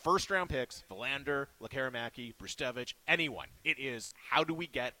 First-round picks, Valander, Lekaramaki, Brustevich, anyone. It is, how do we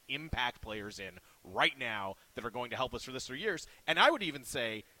get impact players in right now that are going to help us for this 3 years? And I would even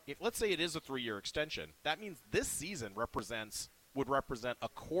say, let's say it is a 3-year extension, that means this season would represent a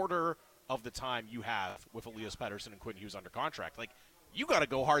quarter of the time you have with Elias Pettersson and Quinn Hughes under contract. Like, you got to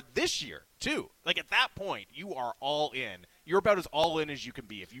go hard this year, too. Like, at that point, you are all in. You're about as all in as you can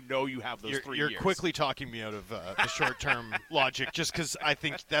be if you know you have those 3 years. You're quickly talking me out of the short-term logic, just because I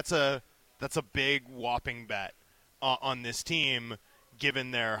think that's a big whopping bet on this team,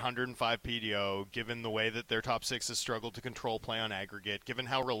 given their 105 PDO, given the way that their top six has struggled to control play on aggregate, given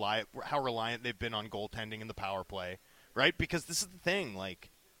how reliant they've been on goaltending in the power play, right? Because this is the thing, like,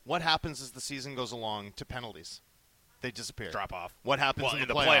 what happens as the season goes along to penalties? They disappear. Drop off. What happens in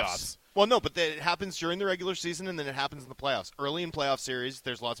the playoffs? Well, no, but it happens during the regular season, and then it happens in the playoffs. Early in playoff series,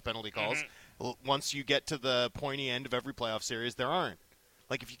 there's lots of penalty calls. Once you get to the pointy end of every playoff series, there aren't.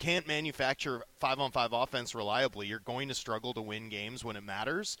 Like, if you can't manufacture 5-on-5 offense reliably, you're going to struggle to win games when it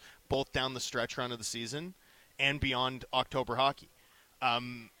matters, both down the stretch run of the season and beyond October hockey.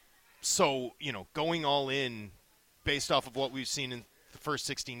 So, going all in based off of what we've seen in the first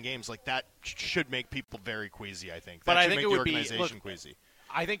 16 games, like, that should make people very queasy, I think. But I think make it would the organization queasy.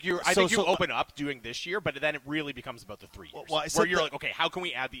 I think you open up doing this year, but then it really becomes about the 3 years. Where you're like, okay, how can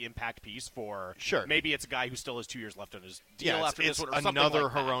we add the impact piece for? Sure. Maybe it's a guy who still has 2 years left on his deal after this one, or something another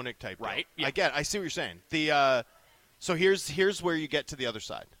like that. Hronek type deal. Right? Yeah. I see what you're saying. So here's where you get to the other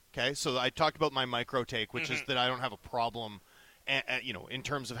side. Okay, so I talked about my micro take, which is that I don't have a problem, in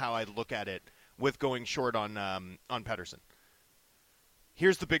terms of how I look at it with going short on Pettersson.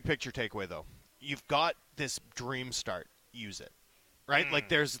 Here's the big picture takeaway, though. You've got this dream start. Use it. right? Like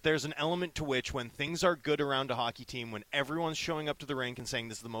there's an element to which when things are good around a hockey team, when everyone's showing up to the rink and saying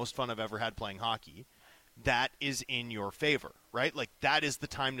this is the most fun I've ever had playing hockey, that is in your favor, right? Like that is the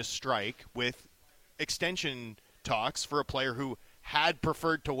time to strike with extension talks for a player who had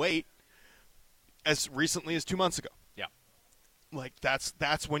preferred to wait as recently as 2 months ago. Yeah. Like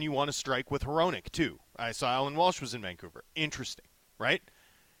that's when you want to strike with Hronek too. I saw Alan Walsh was in Vancouver. Interesting, right?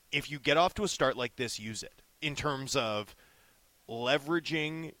 If you get off to a start like this, use it in terms of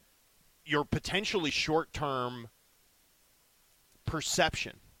leveraging your potentially short-term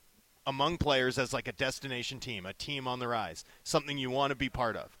perception among players as like a destination team, a team on the rise, something you want to be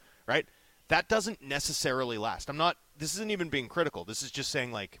part of, right? That doesn't necessarily last. This isn't even being critical. This is just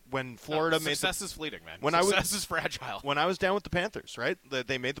saying, like, when Florida made success is fleeting, man. Success is fragile. When I was down with the Panthers, right,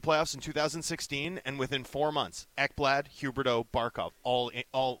 they made the playoffs in 2016, and within 4 months, Ekblad, Huberdeau, Barkov,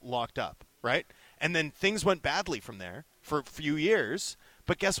 all locked up, right? And then things went badly from there for a few years.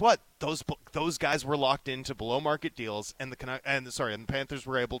 But guess what? Those guys were locked into below market deals, and the Panthers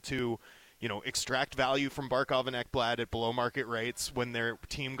were able to, extract value from Barkov and Ekblad at below market rates when their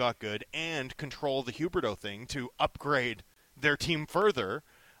team got good, and control the Huberdeau thing to upgrade their team further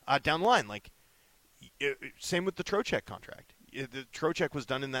down the line. Like same with the Trocheck contract. The Trocheck was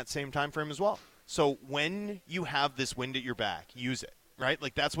done in that same time frame as well. So when you have this wind at your back, use it, right?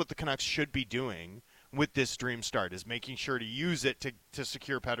 Like that's what the Canucks should be doing with this dream start, is making sure to use it to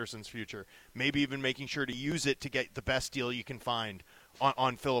secure Pettersson's future. Maybe even making sure to use it to get the best deal you can find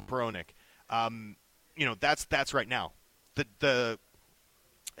on Filip Hronek. That's right now. The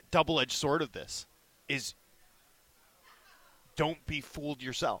double-edged sword of this is don't be fooled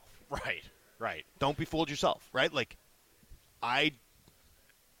yourself. Right. Don't be fooled yourself, right? Like, I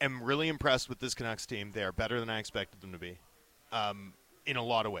am really impressed with this Canucks team. They are better than I expected them to be. In a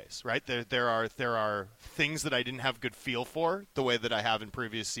lot of ways, right? There are things that I didn't have good feel for the way that I have in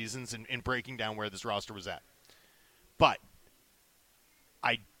previous seasons in breaking down where this roster was at. But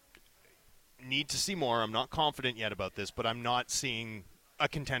I need to see more. I'm not confident yet about this, but I'm not seeing a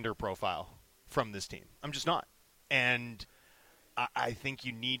contender profile from this team. I'm just not. And I think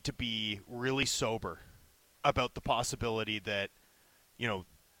you need to be really sober about the possibility that,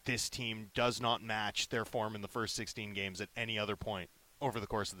 this team does not match their form in the first 16 games at any other point over the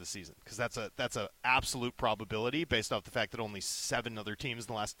course of the season, because that's a absolute probability based off the fact that only 7 other teams in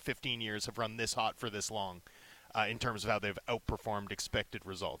the last 15 years have run this hot for this long in terms of how they've outperformed expected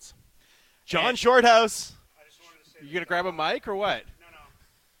results. John Shorthouse. I just wanted to say You gonna grab a mic or what? No.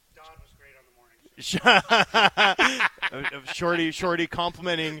 Dodd was great on the morning show. Shorty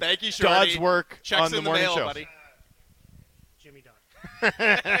complimenting Thank you, Shorty. Dodd's work Checks on the in morning mail, show. buddy. Jimmy Dodd. The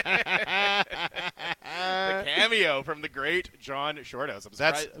cameo from the great John Shorthouse. I'm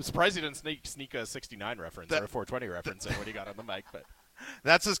surprised he didn't sneak a 69 reference or a 420 reference in when he got on the mic. But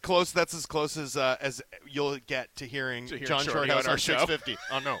That's as close as you'll get to hearing John Shorthouse on 650.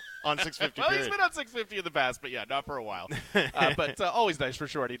 Oh no, on 650. well, he's been on 650 in the past, but yeah, not for a while. But always nice for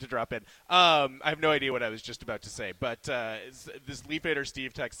Shorty to drop in. I have no idea what I was just about to say, but this Leaf Hater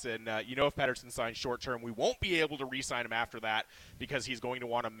Steve texts in, if Pettersson signs short term, we won't be able to re-sign him after that because he's going to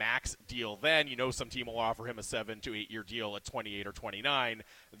want a max deal then. Some team will offer him a 7 to 8 year deal at 28 or 29.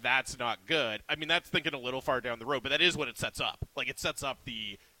 That's not good. I mean, that's thinking a little far down the road, but that is what it sets up. Like, it sets up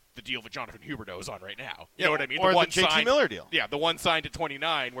the deal that Jonathan Huberdeau is on right now. You know what I mean? Or the one JT signed, Miller deal. Yeah, the one signed at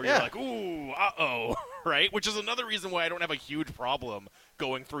 29 where you're like, ooh, uh-oh, right? Which is another reason why I don't have a huge problem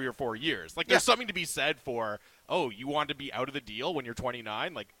going 3 or 4 years. Like, there's something to be said for, you want to be out of the deal when you're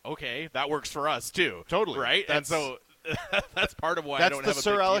 29? Like, okay, that works for us too. Totally. Right? And so that's part of why I don't have a That's the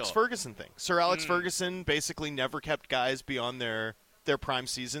Sir Alex deal. Ferguson thing. Sir Alex Ferguson basically never kept guys beyond their prime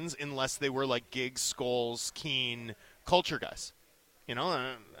seasons unless they were like Giggs, Scholes, Keane, culture guys.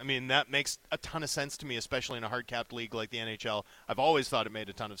 I mean, that makes a ton of sense to me, especially in a hard-capped league like the NHL. I've always thought it made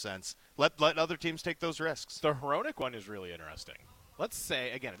a ton of sense. Let other teams take those risks. The Hronek one is really interesting. Let's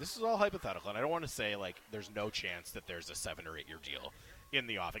say, again, this is all hypothetical, and I don't want to say, like, there's no chance that there's a 7 or 8 year deal in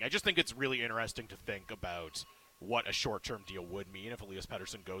the offing. I just think it's really interesting to think about what a short-term deal would mean if Elias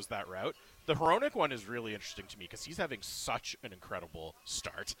Pettersson goes that route. The Hronek one is really interesting to me because he's having such an incredible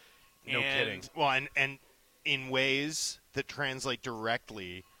start. No kidding. Well, and in ways that translate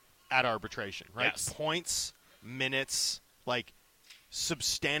directly at arbitration, right? Yes. Points, minutes, like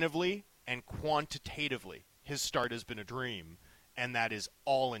substantively and quantitatively, his start has been a dream, and that is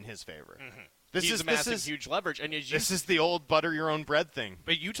all in his favor. Mm-hmm. He's a massive, huge leverage. And this is the old butter your own bread thing.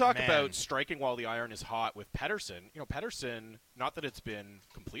 But you talk about striking while the iron is hot with Pettersson. Pettersson, not that it's been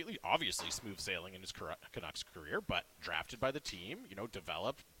completely, obviously, smooth sailing in his Canucks career, but drafted by the team,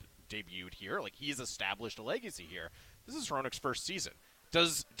 developed, debuted here. Like, he's established a legacy here. This is Hronek's first season.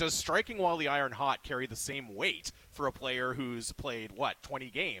 Does striking while the iron hot carry the same weight for a player who's played, 20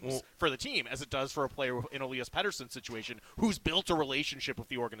 games for the team as it does for a player in Elias Pettersson's situation who's built a relationship with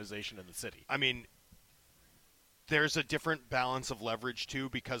the organization in the city? I mean, there's a different balance of leverage, too,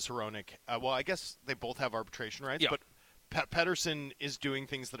 because Hronek I guess they both have arbitration rights, but Pettersson is doing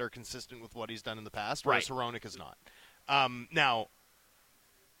things that are consistent with what he's done in the past, whereas Hronek is not. Now,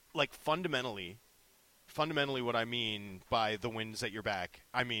 like, fundamentally what I mean by the wind's at your back,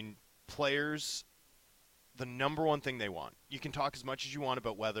 I mean players, the number one thing they want. You can talk as much as you want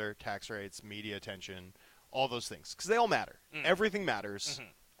about weather, tax rates, media attention, all those things, because they all matter. Everything matters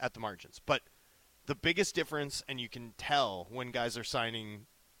at the margins. But the biggest difference, and you can tell when guys are signing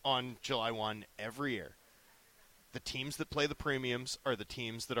on July 1 every year, the teams that play the premiums are the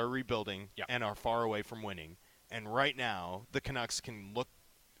teams that are rebuilding and are far away from winning. And right now, the Canucks can look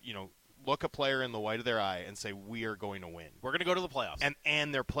a player in the white of their eye and say, we are going to win. We're going to go to the playoffs.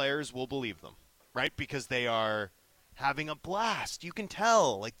 And their players will believe them, right? Because they are having a blast. You can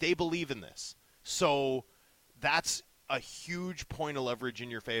tell. Like, they believe in this. So that's a huge point of leverage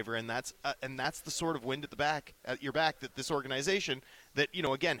in your favor, and that's the sort of wind at your back that this organization that,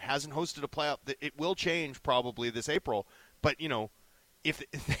 again, hasn't hosted a playoff. That it will change probably this April. But, if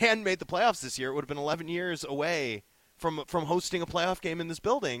they hadn't made the playoffs this year, it would have been 11 years away from hosting a playoff game in this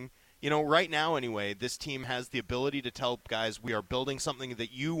building. Right now anyway, this team has the ability to tell guys we are building something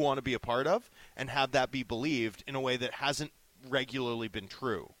that you want to be a part of and have that be believed in a way that hasn't regularly been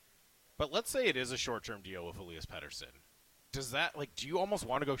true. But let's say it is a short-term deal with Elias Pettersson. Does that, do you almost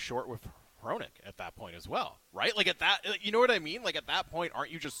want to go short with Hronek at that point as well, right? Like, at that, you know what I mean? Like, at that point, aren't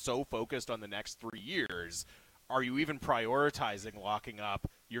you just so focused on the next 3 years? Are you even prioritizing locking up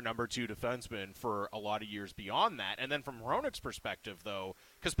your number 2 defenseman for a lot of years beyond that? And then from Hronek's perspective, though,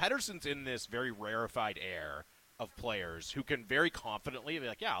 because Pettersson's in this very rarefied air of players who can very confidently be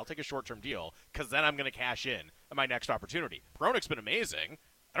like, yeah, I'll take a short-term deal because then I'm going to cash in at my next opportunity. Hronek's been amazing.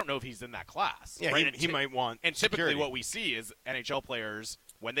 I don't know if he's in that class. Yeah, right? he might want And typically security. what we see is NHL players,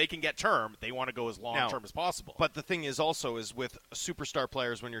 when they can get term, they want to go as long-term as possible. But the thing is also is with superstar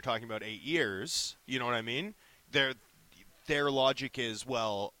players, when you're talking about 8 years, you know what I mean? Their logic is,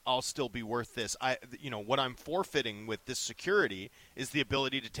 well, I'll still be worth this. What I'm forfeiting with this security is the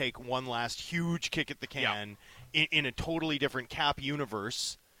ability to take one last huge kick at the can in a totally different cap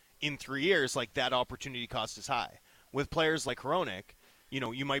universe in 3 years. Like, that opportunity cost is high. With players like Hronek,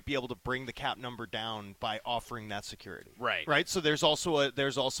 you might be able to bring the cap number down by offering that security. Right. So there's also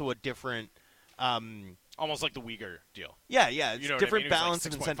a different. Almost like the Uyghur deal. Yeah, it's different balance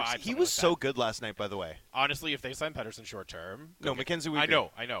of incentives. He was so good last night, by the way. Honestly, if they sign Pettersson short term, Mackenzie Uyghur.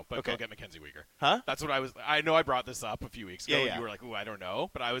 I know, but go get Mackenzie Uyghur. Huh? That's what I know. I brought this up a few weeks ago. Yeah. And you were like, "Ooh, I don't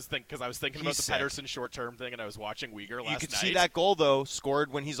know," but I was thinking about the sick. Pettersson short term thing, and I was watching Uyghur last night. You could see that goal though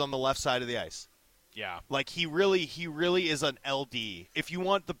scored when he's on the left side of the ice. Yeah, like he really is an LD. If you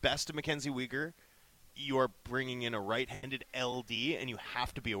want the best of Mackenzie Uyghur, you are bringing in a right-handed LD, and you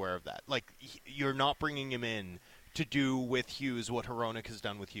have to be aware of that. Like, you're not bringing him in to do with Hughes what Hronek has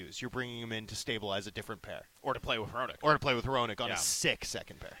done with Hughes. You're bringing him in to stabilize a different pair. Or to play with Hronek. On a sick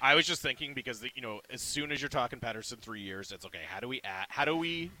second pair. I was just thinking because, as soon as you're talking Pettersson 3 years, it's okay, how do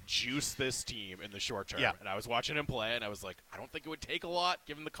we juice this team in the short term? Yeah. And I was watching him play, and I was like, I don't think it would take a lot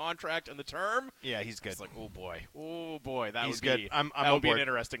given the contract and the term. Yeah, he's good. It's like, oh boy, that he's would good. be I'm that would be an aboard.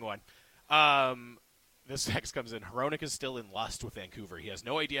 interesting one. This text comes in. Hronek is still in lust with Vancouver. He has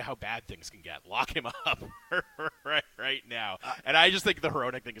no idea how bad things can get. Lock him up right now. And I just think the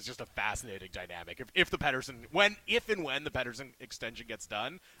Hronek thing is just a fascinating dynamic. If and when the Pettersson extension gets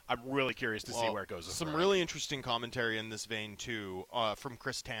done, I'm really curious to see where it goes. With Some Hronek. really interesting commentary in this vein too from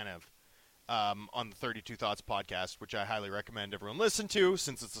Chris Tanev on the 32 Thoughts podcast, which I highly recommend everyone listen to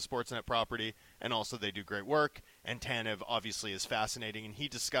since it's a Sportsnet property, and also they do great work. And Tanev obviously is fascinating, and he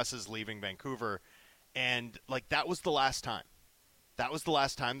discusses leaving Vancouver. And, that was the last time. That was the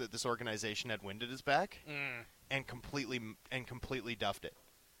last time that this organization had wind at his back and completely duffed it.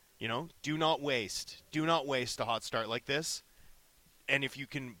 Do not waste a hot start like this. And if you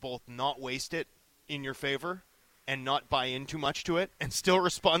can both not waste it in your favor and not buy in too much to it and still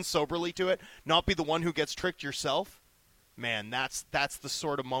respond soberly to it, not be the one who gets tricked yourself, man, that's the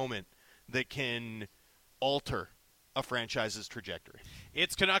sort of moment that can alter a franchise's trajectory.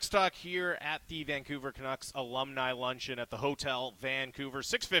 It's Canucks Talk here at the Vancouver Canucks Alumni Luncheon at the Hotel Vancouver.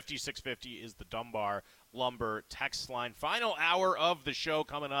 650 is the Dunbar Lumber text line. Final hour of the show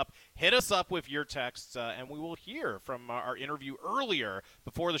coming up. Hit us up with your texts, and we will hear from our interview earlier.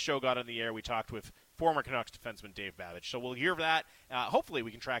 Before the show got on the air, we talked with former Canucks defenseman Dave Babbage. So we'll hear that. Hopefully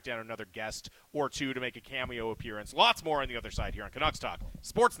we can track down another guest or two to make a cameo appearance. Lots more on the other side here on Canucks Talk.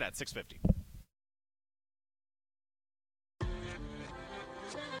 Sportsnet 650.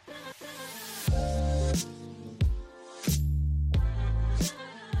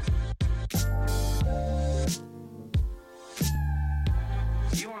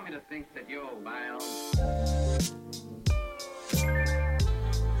 You want me to think that you're wild?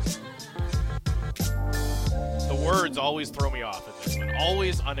 The words always throw me off at this one.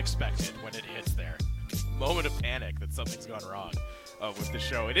 Always unexpected when it hits there. Moment of panic that something's gone wrong with the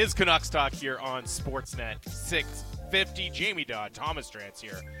show. It is Canucks Talk here on Sportsnet 650. Jamie Dodd, Thomas Drance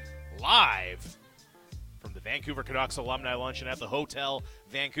here, live from the Vancouver Canucks Alumni Luncheon at the Hotel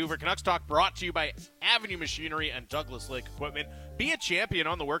Vancouver. Canucks Talk brought to you by Avenue Machinery and Douglas Lake Equipment. Be a champion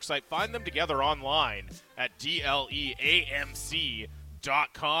on the worksite. Find them together online at DLEAMC.com.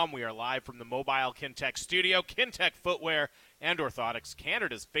 We are live from the mobile Kintec studio. Kintec Footwear and Orthotics,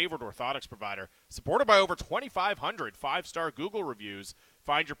 Canada's favorite orthotics provider, supported by over 2,500 five-star Google reviews.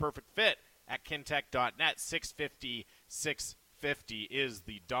 Find your perfect fit at kintec.net. 650 is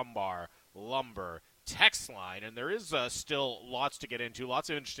the Dunbar Lumber text line, and there is still lots to get into. Lots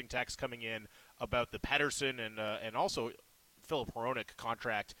of interesting texts coming in about the Pettersson and also Philip Hronek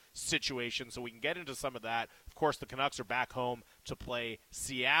contract situation, so we can get into some of that. Of course, the Canucks are back home to play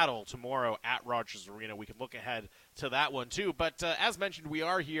Seattle tomorrow at Rogers Arena. We can look ahead to that one too. But as mentioned, we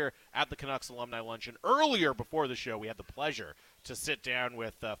are here at the Canucks Alumni Luncheon. Earlier before the show, we had the pleasure to sit down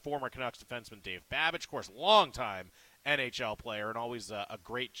with former Canucks defenseman Dave Babbage, of course, longtime NHL player, and always a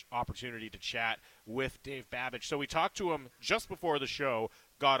great opportunity to chat with Dave Babbage. So we talked to him just before the show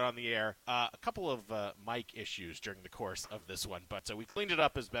got on the air. A couple of mic issues during the course of this one, but we cleaned it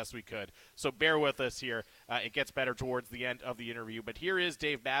up as best we could. So bear with us here. It gets better towards the end of the interview. But here is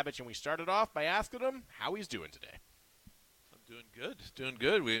Dave Babbage, and we started off by asking him how he's doing today. Doing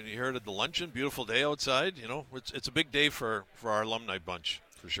good. We heard at the luncheon, beautiful day outside. You know, it's a big day for our alumni bunch.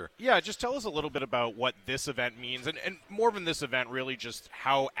 For sure. Yeah, just tell us a little bit about what this event means, and more than this event, really just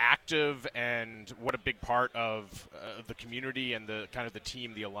how active and what a big part of the community and the kind of the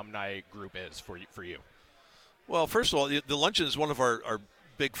team, the alumni group is for you. Well, first of all, the luncheon is one of our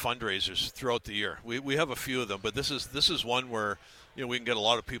big fundraisers throughout the year. We have a few of them, but this is one where we can get a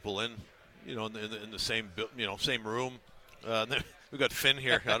lot of people in, in the same same room. We got Finn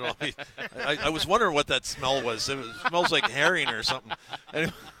here. I don't know. I was wondering what that smell was. It smells like herring or something.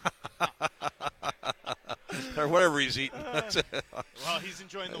 Anyway. Or whatever he's eating. Well, he's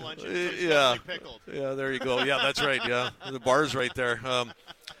enjoying the luncheon, so he's definitely pickled. Yeah, there you go. Yeah, that's right. Yeah, the bar's right there.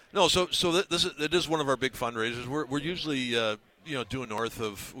 It is one of our big fundraisers. We're usually due north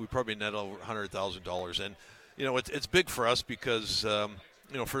of, we probably net over $100,000, and it's big for us because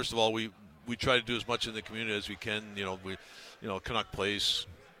first of all we try to do as much in the community as we can. Canuck Place,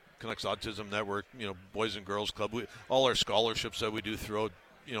 Canucks Autism Network, Boys and Girls Club, all our scholarships that we do throughout,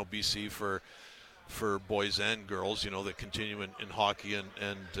 BC for boys and girls, that continue in hockey and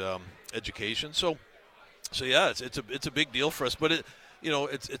education. So yeah, it's a big deal for us, but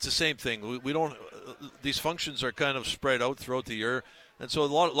it's the same thing. We don't these functions are kind of spread out throughout the year, and so a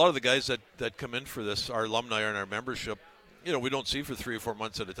lot of the guys that come in for this, our alumni and our membership, we don't see for 3 or 4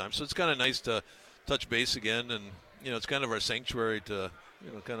 months at a time. So it's kind of nice to touch base again, and it's kind of our sanctuary to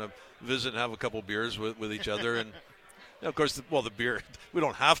kind of visit and have a couple beers with each other. And of course, the beer, we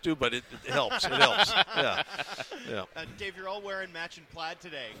don't have to, but it helps. It helps. Yeah. Dave, you're all wearing matching plaid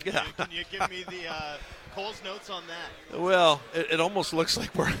today. Yeah. Can you give me the Cole's notes on that? Well, it almost looks like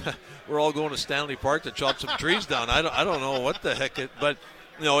we're all going to Stanley Park to chop some trees down. I don't know what the heck but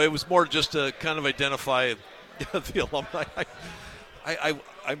it was more just to kind of identify the alumni. I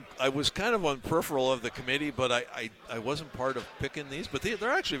was kind of on peripheral of the committee, but I wasn't part of picking these. But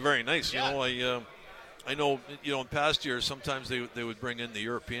they're actually very nice. Yeah. I know in past years sometimes they would bring in the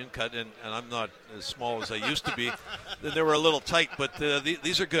European cut, and I'm not as small as I used to be. They were a little tight, but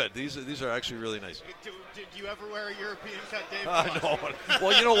these are good. These are actually really nice. Did you ever wear a European cut, Dave? No.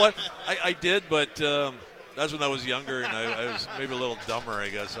 Well, you know what? I did, but that's when I was younger, and I was maybe a little dumber, I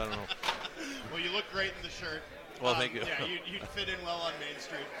guess. I don't know. Well, you look great in the shirt. Well, thank you. Yeah, you'd fit in well on Main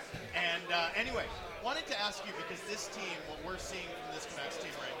Street. And anyway, wanted to ask you, because this team, what we're seeing from this Canucks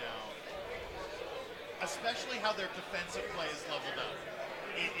team right now, especially how their defensive play is leveled up,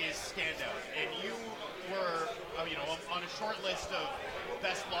 it is standout. And you were, on a short list of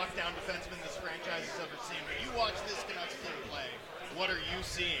best lockdown defensemen this franchise has ever seen. When you watch this Canucks team play, what are you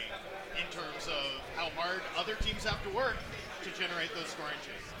seeing in terms of how hard other teams have to work to generate those scoring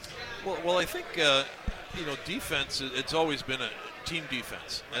chances? Well, I think defense. It's always been a team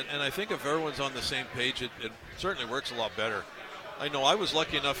defense, and I think if everyone's on the same page, it certainly works a lot better. I know I was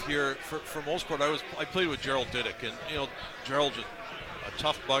lucky enough here. For most part, I played with Gerald Didick, and Gerald's a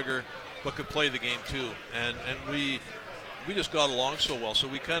tough bugger, but could play the game too, and we just got along so well. So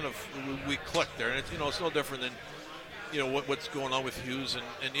we kind of we clicked there, and it's no different than what's going on with Hughes and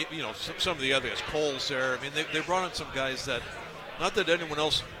some of the other guys. Cole's there. I mean, they brought in some guys that, not that anyone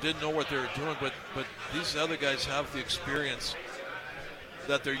else didn't know what they were doing, but these other guys have the experience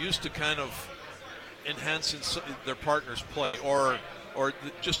that they're used to kind of enhancing their partner's play or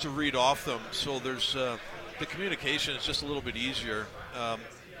just to read off them. So there's the communication is just a little bit easier.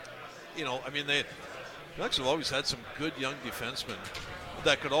 The Canucks have always had some good young defensemen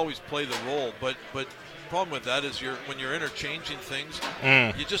that could always play the role, but the problem with that is when you're interchanging things,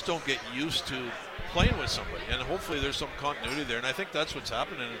 you just don't get used to playing with somebody, and hopefully there's some continuity there, and I think that's what's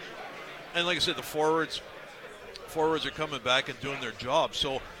happening. And like I said, the forwards are coming back and doing their job.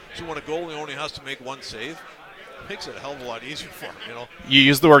 So when a goalie only has to make one save, it makes it a hell of a lot easier for him. You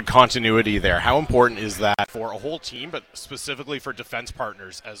use the word continuity there. How important is that for a whole team, but specifically for defense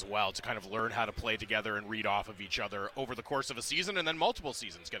partners as well, to kind of learn how to play together and read off of each other over the course of a season and then multiple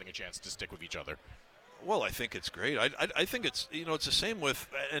seasons, getting a chance to stick with each other? Well, I think it's great. I think it's it's the same with,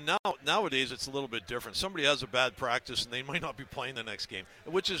 and nowadays it's a little bit different. Somebody has a bad practice and they might not be playing the next game,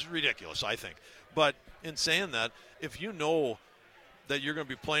 which is ridiculous, I think. But in saying that, if you know that you're going to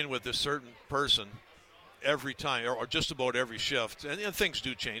be playing with a certain person every time or just about every shift, and things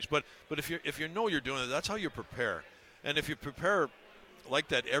do change, but if you know you're doing it, that's how you prepare. And if you prepare like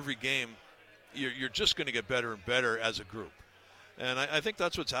that every game, you're just going to get better and better as a group. And I think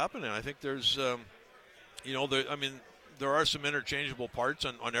that's what's happening. I think there's there are some interchangeable parts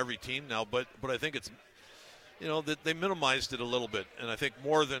on every team now, but I think it's, that they minimized it a little bit, and I think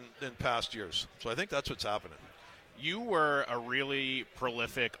more than past years. So I think that's what's happening. You were a really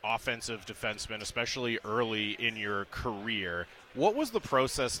prolific offensive defenseman, especially early in your career. What was the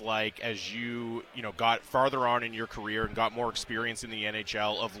process like as you got farther on in your career and got more experience in the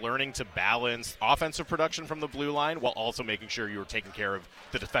NHL of learning to balance offensive production from the blue line while also making sure you were taking care of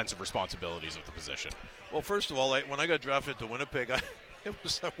the defensive responsibilities of the position? Well, first of all, when I got drafted to Winnipeg, it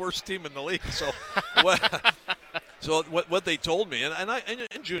was the worst team in the league. So, what they told me, and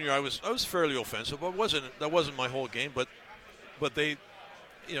in junior I was fairly offensive, but that wasn't my whole game. But they,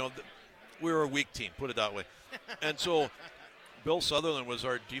 we were a weak team, put it that way. And so Bill Sutherland was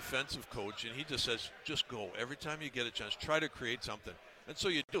our defensive coach, and he just says, just go every time you get a chance, try to create something. And so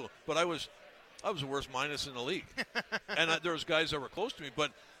you do. But I was the worst minus in the league, and there was guys that were close to me.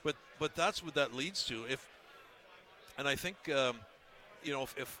 But that's what that leads to. And I think.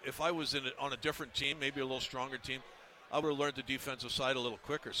 If I was on a different team, maybe a little stronger team, I would have learned the defensive side a little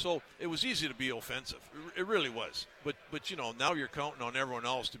quicker. So it was easy to be offensive. It really was. But now you're counting on everyone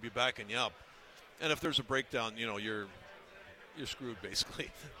else to be backing you up. And if there's a breakdown, you're screwed basically.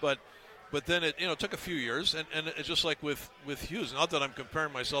 But then it took a few years, and it's just like with Hughes. Not that I'm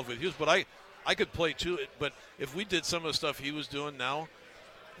comparing myself with Hughes, but I could play too. But if we did some of the stuff he was doing now,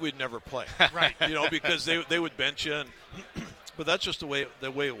 we'd never play. Right. Because they would bench you. But that's just the way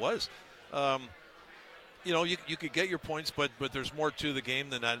it was. You could get your points, but there's more to the game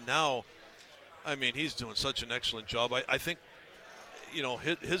than that. Now, I mean, he's doing such an excellent job. I think,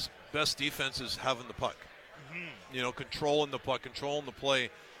 his best defense is having the puck. Mm-hmm. Controlling the puck, controlling the play.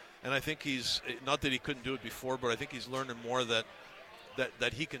 And I think he's, not that he couldn't do it before, but I think he's learning more that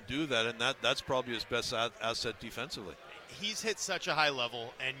he can do that, and that's probably his best asset defensively. He's hit such a high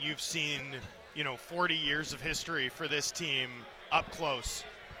level, and you've seen 40 years of history for this team up close.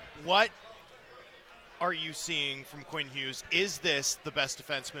 What are you seeing from Quinn Hughes? Is this the best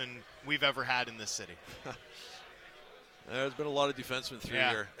defenseman we've ever had in this city? There's been a lot of defensemen through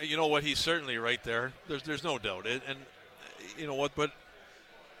here. You know what? He's certainly right there. There's no doubt. And you know what? But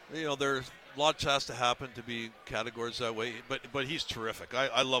there's lots has to happen to be categorized that way. But he's terrific.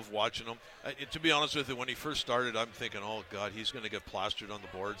 I love watching him. To be honest with you, when he first started, I'm thinking, oh God, he's going to get plastered on the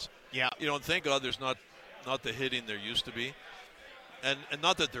boards. Yeah. And thank God there's not the hitting there used to be, and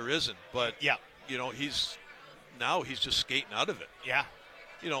not that there isn't, but yeah. He's just skating out of it. Yeah.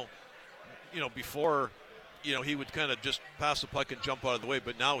 Before, he would kind of just pass the puck and jump out of the way,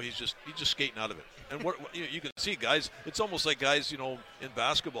 but now he's just skating out of it. And you can see guys, it's almost like guys, in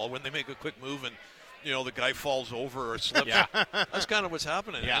basketball when they make a quick move and, the guy falls over or slips. Yeah. That's kind of what's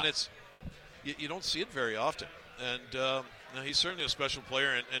happening. Yeah. And it's, you don't see it very often. And he's certainly a special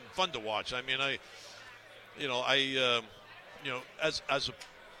player and fun to watch. I mean, as a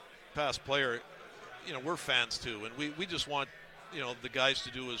past player, we're fans too, and we just want the guys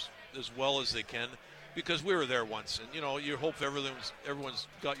to do as well as they can, because we were there once, and you hope everyone's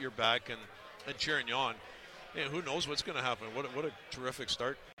got your back and cheering you on. Who knows what's going to happen? What a terrific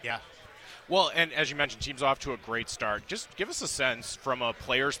start. Yeah. Well, and as you mentioned, team's off to a great start. Just give us a sense from a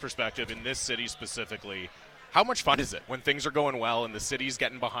player's perspective in this city specifically. How much fun is it when things are going well and the city's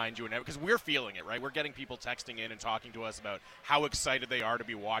getting behind you? Because we're feeling it, right? We're getting people texting in and talking to us about how excited they are to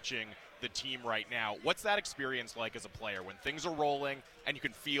be watching the team right now. What's that experience like as a player when things are rolling and you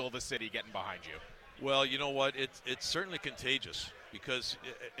can feel the city getting behind you? Well, you know what? It's certainly contagious, because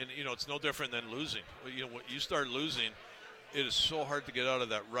it's no different than losing. When you start losing, it is so hard to get out of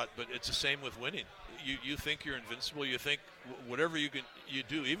that rut. But it's the same with winning. You think you're invincible. You think whatever you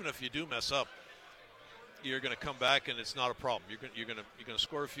do, even if you do mess up, you're going to come back and it's not a problem. You're going to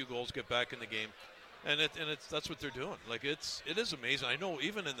score a few goals, get back in the game, and that's what they're doing. Like it is amazing. I know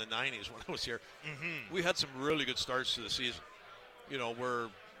even in the 90s when I was here, we had some really good starts to the season. Where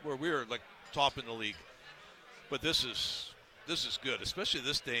we were like top in the league. But this is good, especially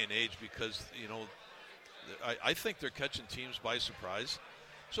this day and age, because I think they're catching teams by surprise.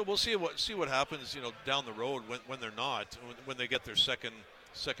 So we'll see what happens down the road when they're not, when they get their second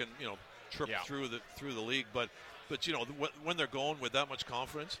trip through the league. But when they're going with that much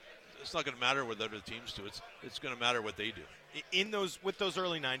confidence, it's not going to matter what other teams do. It's going to matter what they do. With those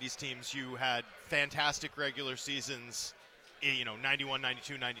early 90s teams, you had fantastic regular seasons, 91,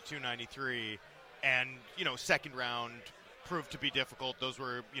 92, 92, 93, and second round proved to be difficult. Those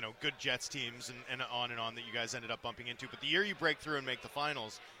were good Jets teams and on that you guys ended up bumping into. But the year you break through and make the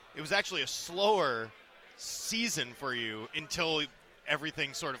finals, it was actually a slower season for you until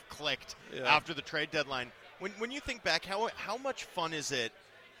everything sort of clicked after the trade deadline. When you think back, how much fun is it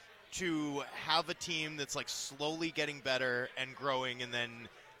to have a team that's like slowly getting better and growing and then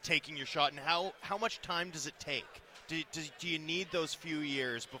taking your shot, and how much time does it take? Do you need those few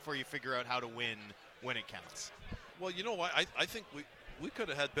years before you figure out how to win when it counts? Well, you know what? I think we could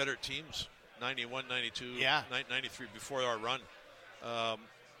have had better teams, 91, 92, 93 before our run.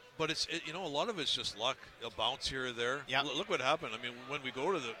 But a lot of it's just luck, a bounce here or there. Yeah. Look what happened. I mean, when we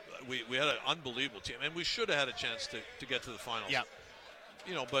go to we had an unbelievable team, and we should have had a chance to get to the finals. Yeah.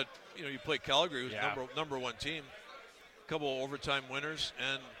 But you play Calgary, who's number one team, a couple of overtime winners,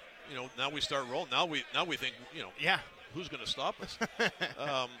 and now we start rolling. Now we think, who's going to stop us?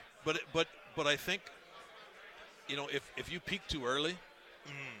 But I think, if you peak too early,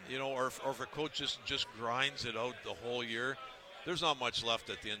 or if a coach just grinds it out the whole year, there's not much left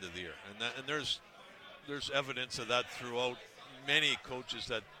at the end of the year, and there's evidence of that throughout many coaches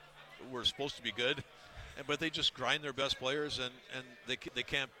that were supposed to be good, but they just grind their best players and they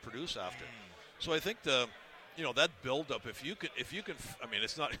can't produce after. So I think that build up, if you can, I mean,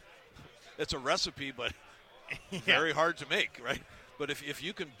 it's a recipe, but very hard to make, right? But if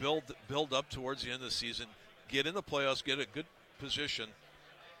you can build up towards the end of the season, get in the playoffs, get a good position,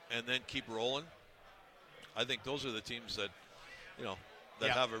 and then keep rolling, I think those are the teams that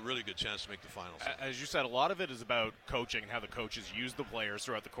have a really good chance to make the finals. As you said, a lot of it is about coaching and how the coaches use the players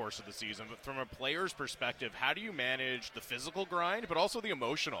throughout the course of the season. But from a player's perspective, how do you manage the physical grind, but also the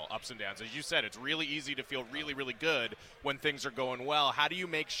emotional ups and downs? As you said, it's really easy to feel really, really good when things are going well. How do you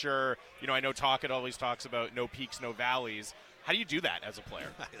make sure, I know Talkett always talks about no peaks, no valleys. How do you do that as a player?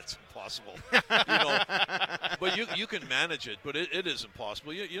 It's impossible. But you can manage it, but it is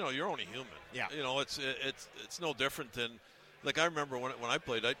impossible. You're only human. Yeah. It's no different than, like, I remember when I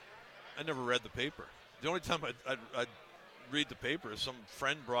played, I never read the paper. The only time I'd read the paper is some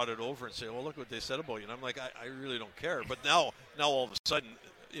friend brought it over and say, well, look what they said about you. And I'm like, I really don't care. But now all of a sudden,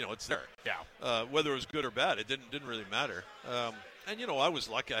 it's there. Yeah. Whether it was good or bad, it didn't really matter. And I was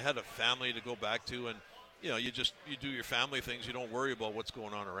lucky. I had a family to go back to, and you do your family things. You don't worry about what's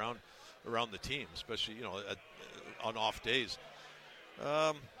going on around the team, especially on off days.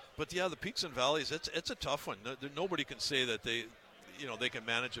 But the peaks and valleys, it's a tough one. Nobody can say that they can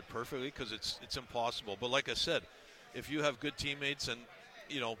manage it perfectly, because it's impossible. But like I said, if you have good teammates and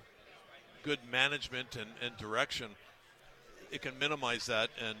good management and direction, it can minimize that.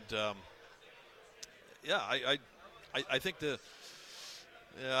 And I think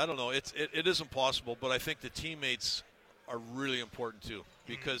I don't know. It is impossible, but I think the teammates are really important too,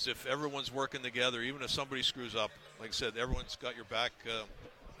 because if everyone's working together, even if somebody screws up, like I said, everyone's got your back.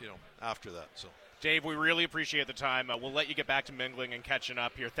 After that. So Dave, we really appreciate the time. We'll let you get back to mingling and catching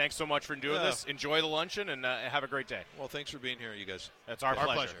up here. Thanks so much for doing this. Enjoy the luncheon, and have a great day. Well, thanks for being here, you guys. That's our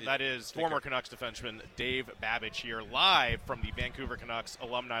pleasure. That is former Canucks defenseman Dave Babbage here live from the Vancouver Canucks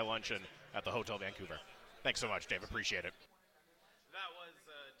Alumni Luncheon at the Hotel Vancouver. Thanks so much, Dave. Appreciate it. That was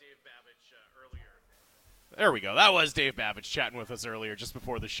Dave Babbage earlier. There we go. That was Dave Babbage chatting with us earlier just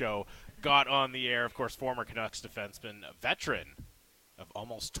before the show got on the air. Of course, former Canucks defenseman, veteran of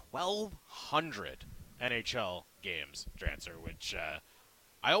almost 1,200 NHL games, Drancer, which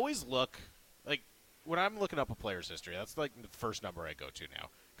I always look, like, when I'm looking up a player's history, that's like the first number I go to now,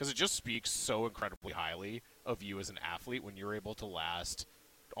 because it just speaks so incredibly highly of you as an athlete when you're able to last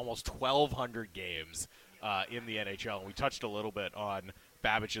almost 1,200 games in the NHL. And we touched a little bit on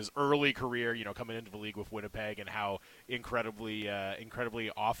Babbage's early career, coming into the league with Winnipeg, and how incredibly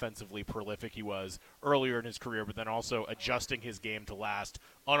offensively prolific he was earlier in his career, but then also adjusting his game to last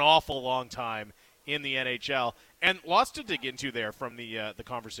an awful long time in the NHL. And lots to dig into there from the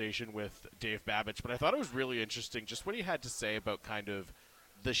conversation with Dave Babbage, but I thought it was really interesting just what he had to say about kind of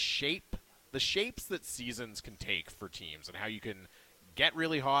the shapes that seasons can take for teams, and how you can get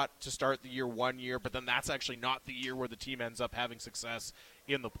really hot to start the year one year, but then that's actually not the year where the team ends up having success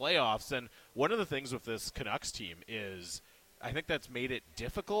in the playoffs. And one of the things with this Canucks team is I think that's made it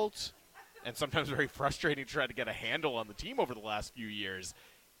difficult and sometimes very frustrating to try to get a handle on the team over the last few years.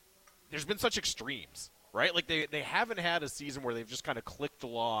 There's been such extremes, right? Like they haven't had a season where they've just kind of clicked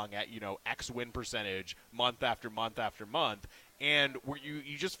along at, X win percentage month after month after month. And where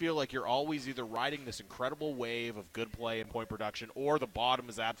you just feel like you're always either riding this incredible wave of good play and point production, or the bottom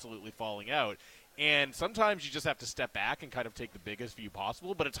is absolutely falling out. And sometimes you just have to step back and kind of take the biggest view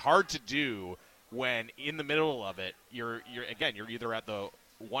possible, but it's hard to do when in the middle of it, you're either at the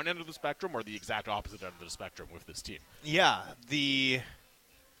one end of the spectrum or the exact opposite end of the spectrum with this team. Yeah,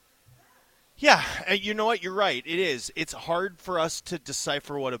 you know what? You're right. It is. It's hard for us to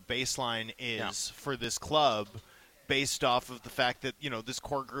decipher what a baseline is for this club, based off of the fact that, this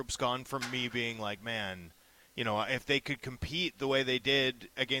core group's gone from me being like, man, if they could compete the way they did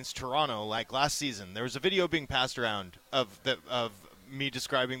against Toronto like last season. There was a video being passed around of me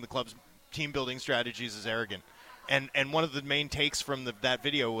describing the club's team building strategies as arrogant. And one of the main takes from that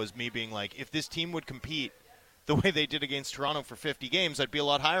video was me being like, if this team would compete the way they did against Toronto for 50 games, I'd be a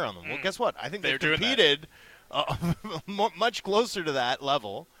lot higher on them. Well, guess what? I think they've competed much closer to that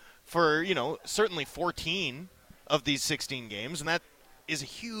level for, certainly 14 of these 16 games, and that is a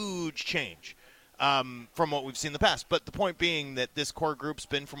huge change from what we've seen in the past. But the point being that this core group's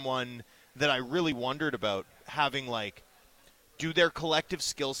been from one that I really wondered about having, like, do their collective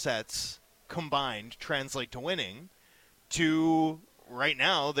skill sets combined translate to winning? To right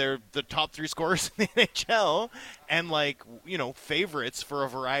now, they're the top three scorers in the NHL and, favorites for a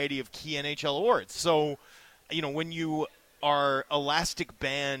variety of key NHL awards. So, when you are elastic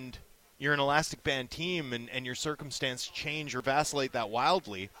band, you're an elastic band team, and your circumstance change or vacillate that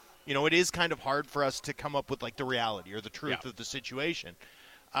wildly, it is kind of hard for us to come up with, the reality or the truth of the situation.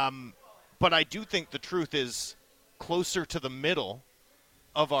 But I do think the truth is closer to the middle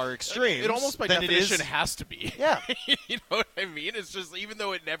of our extremes. It almost by definition has to be. Yeah. You know what I mean? It's just, even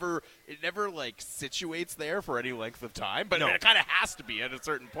though it never situates there for any length of time, but it kind of has to be at a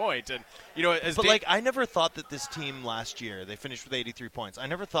certain point. And I never thought that this team last year, they finished with 83 points. I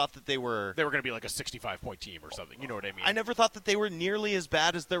never thought that they were going to be like a 65-point team or something. You know what I mean? I never thought that they were nearly as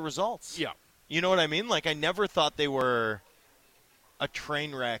bad as their results. Yeah. You know what I mean? I never thought they were a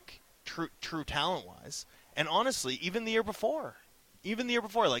train wreck true talent-wise. And honestly, even the year before,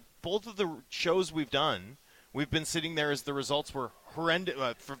 both of the shows we've done, we've been sitting there as the results were horrendous.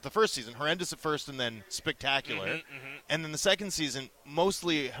 For the first season, horrendous at first and then spectacular. And then the second season,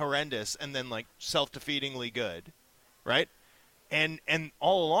 mostly horrendous and then, self-defeatingly good, right? And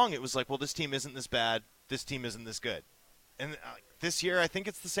all along it was like, well, this team isn't this bad, this team isn't this good. And this year, I think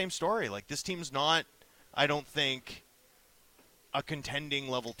it's the same story. This team's not, I don't think, a contending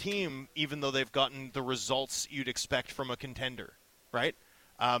level team, even though they've gotten the results you'd expect from a contender. Right?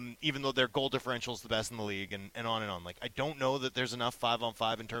 Even though their goal differential is the best in the league and on and on. I don't know that there's enough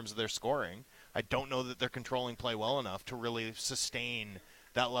 5-on-5 in terms of their scoring. I don't know that they're controlling play well enough to really sustain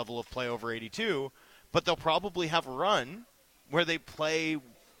that level of play over 82. But they'll probably have a run where they play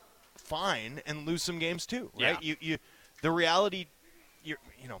fine and lose some games too, right? Yeah. The reality,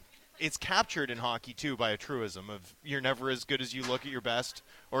 it's captured in hockey too by a truism of you're never as good as you look at your best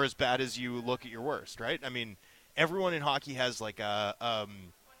or as bad as you look at your worst, right? I mean, everyone in hockey has an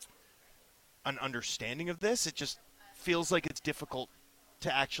understanding of this. It just feels like it's difficult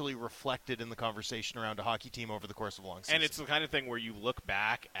to actually reflect it in the conversation around a hockey team over the course of a long season. And it's the kind of thing where you look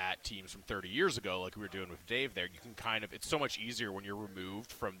back at teams from 30 years ago, like we were doing with Dave there, you can kind of, it's so much easier when you're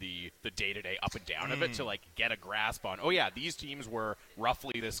removed from the day-to-day up and down of it to, like, get a grasp on, oh, yeah, these teams were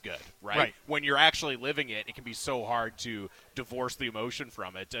roughly this good, right? When you're actually living it, it can be so hard to divorce the emotion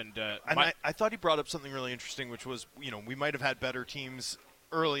from it. And I thought he brought up something really interesting, which was, we might have had better teams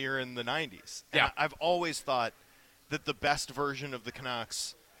earlier in the 90s. And I've always thought that the best version of the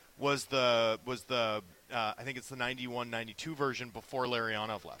Canucks was the I think it's the 91-92 version before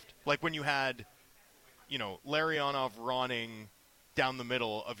Larionov left. Like when you had, Larionov running down the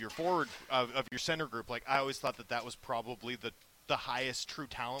middle of your forward of your center group. Like I always thought that was probably the highest true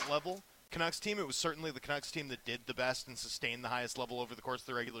talent level Canucks team. It was certainly the Canucks team that did the best and sustained the highest level over the course of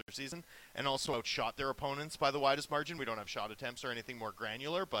the regular season, and also outshot their opponents by the widest margin. We don't have shot attempts or anything more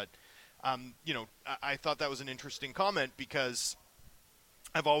granular, but I thought that was an interesting comment because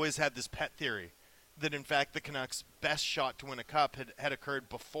I've always had this pet theory that, in fact, the Canucks' best shot to win a cup had occurred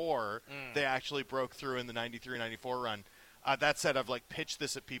before they actually broke through in the 93-94 run. That said, I've, pitched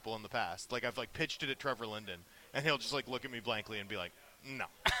this at people in the past. I've, pitched it at Trevor Linden, and he'll just, look at me blankly and be like, no.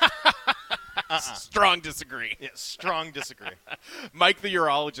 Strong disagree. Yeah, strong disagree. Mike the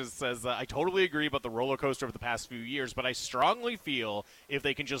urologist says, I totally agree about the roller coaster over the past few years, but I strongly feel if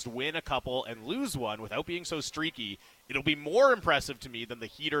they can just win a couple and lose one without being so streaky, it'll be more impressive to me than the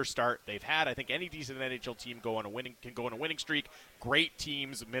heater start they've had. I think any decent NHL team can go on a winning streak. Great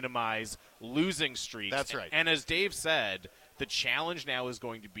teams minimize losing streaks. That's right. And as Dave said, the challenge now is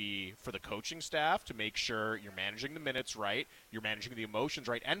going to be for the coaching staff to make sure you're managing the minutes right, you're managing the emotions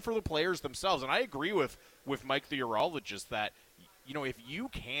right, and for the players themselves. And I agree with Mike the urologist that, if you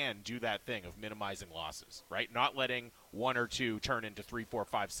can do that thing of minimizing losses, right, not letting one or two turn into 3, 4,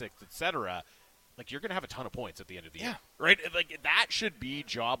 5, 6, etc., you're going to have a ton of points at the end of the year, right? That should be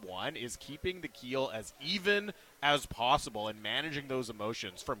job one, is keeping the keel as even as possible and managing those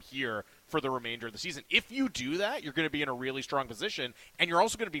emotions from here for the remainder of the season. If you do that, you're going to be in a really strong position, and you're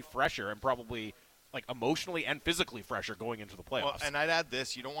also going to be fresher and probably emotionally and physically fresher going into the playoffs. Well, and I'd add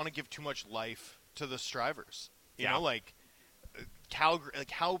this: you don't want to give too much life to the strivers. You know, Calgary.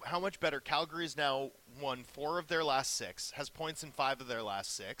 How much better? Calgary's now won 4 of their last 6, has points in 5 of their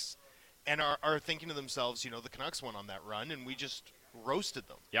last 6. And are thinking to themselves, the Canucks went on that run, and we just roasted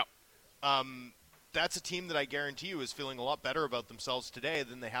them. Yep. That's a team that I guarantee you is feeling a lot better about themselves today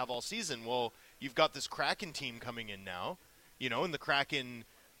than they have all season. Well, you've got this Kraken team coming in now, and the Kraken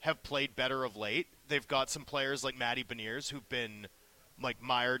have played better of late. They've got some players like Matty Beniers who've been,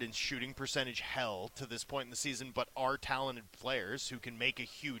 mired in shooting percentage hell to this point in the season, but are talented players who can make a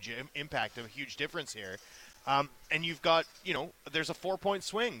huge impact, a huge difference here. And you've got, there's a 4-point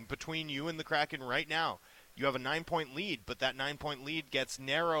swing between you and the Kraken right now. You have a 9-point lead, but that 9-point lead gets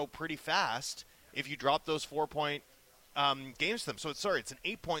narrow pretty fast if you drop those 4-point games to them. So it's an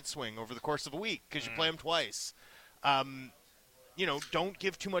 8-point swing over the course of a week because you play them twice. Don't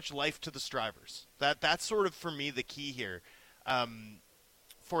give too much life to the strivers. That's sort of, for me, the key here.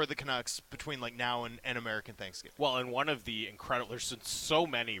 For the Canucks between now and American Thanksgiving. Well, and one of the there's so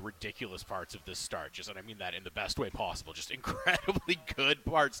many ridiculous parts of this start, and I mean that in the best way possible, just incredibly good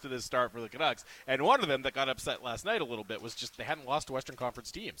parts to this start for the Canucks. And one of them that got upset last night a little bit was just they hadn't lost to Western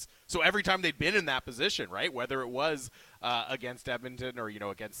Conference teams. So every time they'd been in that position, right, whether it was against Edmonton or,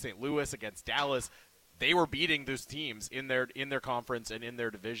 against St. Louis, against Dallas, they were beating those teams in their conference and in their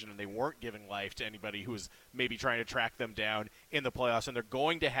division, and they weren't giving life to anybody who was maybe trying to track them down in the playoffs. And they're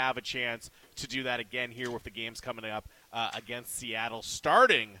going to have a chance to do that again here with the games coming up against Seattle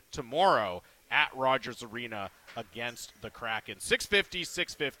starting tomorrow at Rogers Arena against the Kraken.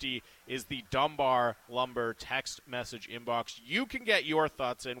 650 is the Dunbar Lumber text message inbox. You can get your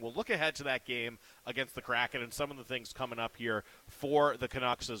thoughts in. We'll look ahead to that game against the Kraken and some of the things coming up here for the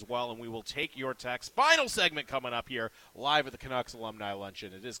Canucks as well, and we will take your text. Final segment coming up here live at the Canucks Alumni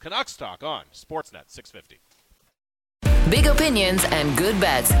Luncheon. It is Canucks Talk on Sportsnet 650. Big opinions and good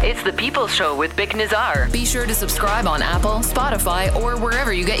bets. It's the People's Show with Bick Nazar. Be sure to subscribe on Apple, Spotify, or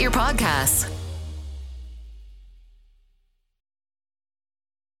wherever you get your podcasts.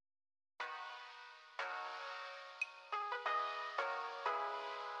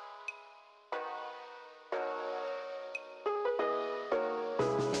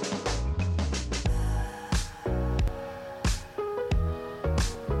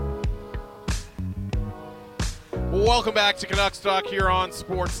 Welcome back to Canucks Talk here on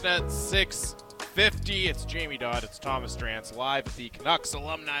Sportsnet 650. It's Jamie Dodd, it's Thomas Drance, live at the Canucks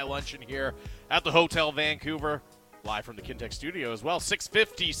Alumni Luncheon here at the Hotel Vancouver, live from the Kintec studio as well.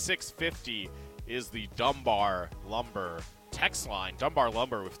 650 is the Dunbar Lumber text line. Dunbar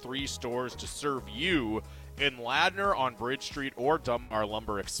Lumber with 3 stores to serve you in Ladner on Bridge Street or Dunbar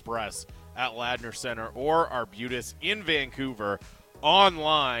Lumber Express at Ladner Center or Arbutus in Vancouver,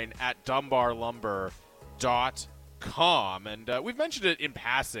 online at dunbarlumber.com. And we've mentioned it in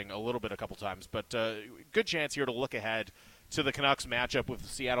passing a little bit a couple times, but good chance here to look ahead to the Canucks matchup with the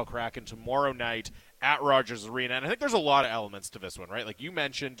Seattle Kraken tomorrow night at Rogers Arena. And I think there's a lot of elements to this one, right? Like you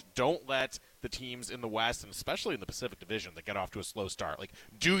mentioned, don't let the teams in the West, and especially in the Pacific Division, that get off to a slow start. Like,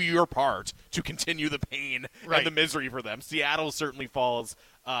 do your part to continue the pain and the misery for them. Seattle certainly falls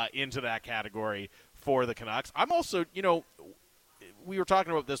into that category for the Canucks. I'm also, we were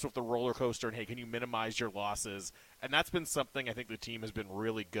talking about this with the roller coaster and, hey, can you minimize your losses? And that's been something I think the team has been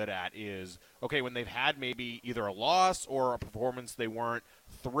really good at is, okay, when they've had maybe either a loss or a performance they weren't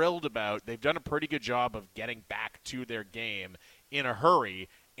thrilled about, they've done a pretty good job of getting back to their game in a hurry.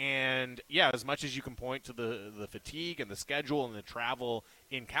 And, yeah, as much as you can point to the fatigue and the schedule and the travel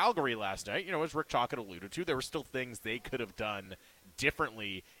in Calgary last night, as Rick Tocchet alluded to, there were still things they could have done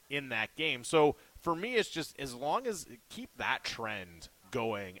differently in that game. So for me, it's just as long as keep that trend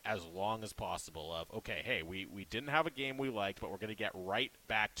going as long as possible of, okay, hey, we didn't have a game we liked, but we're going to get right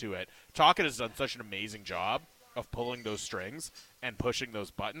back to it. Tocchet has done such an amazing job of pulling those strings and pushing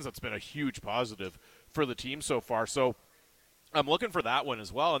those buttons. That's been a huge positive for the team so far. So I'm looking for that one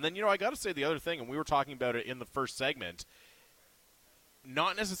as well. And then, I got to say the other thing, and we were talking about it in the first segment,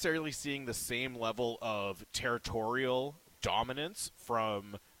 not necessarily seeing the same level of territorial dominance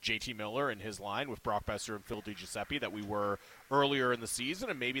from JT Miller and his line with Brock Besser and Phil DiGiuseppe that we were earlier in the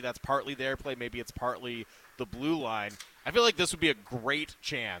season, and maybe that's partly their play, maybe it's partly the blue line. I feel like this would be a great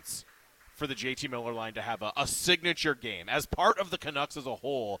chance for the JT Miller line to have a signature game as part of the Canucks as a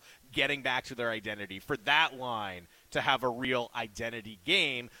whole, getting back to their identity, for that line to have a real identity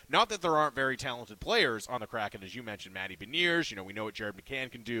game. Not that there aren't very talented players on the Kraken, as you mentioned, Matty Beniers. We know what Jared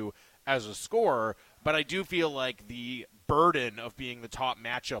McCann can do as a scorer, but I do feel like the burden of being the top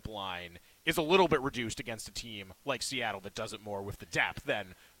matchup line is a little bit reduced against a team like Seattle that does it more with the depth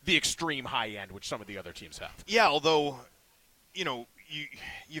than the extreme high end, which some of the other teams have. Yeah, although, you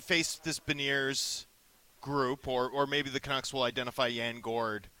face this Beniers group, or maybe the Canucks will identify Jan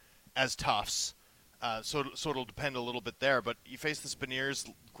Gord as toughs. So it'll depend a little bit there. But you face this Beniers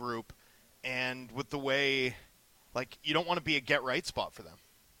group, and with the way, you don't want to be a get-right spot for them.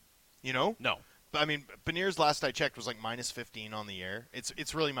 No. I mean, Beniers, last I checked, was minus 15 on the year.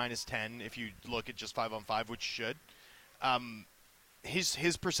 It's really minus 10 if you look at just 5-on-5, which you should.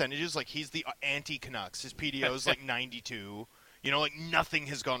 His percentages, he's the anti-Canucks. His PDO is 92. Nothing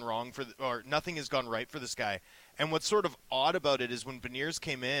has gone wrong nothing has gone right for this guy. And what's sort of odd about it is when Beniers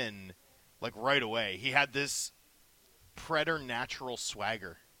came in, right away, he had this preternatural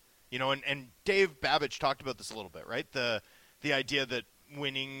swagger. And Dave Babbage talked about this a little bit, right? The idea that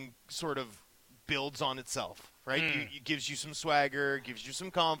winning sort of builds on itself, right? It gives you some swagger, gives you some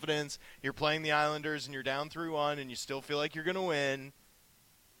confidence. You're playing the Islanders and you're down 3-1 and you still feel like you're going to win,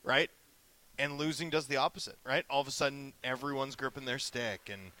 right? And losing does the opposite, right? All of a sudden, everyone's gripping their stick.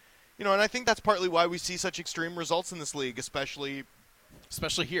 And, and I think that's partly why we see such extreme results in this league, especially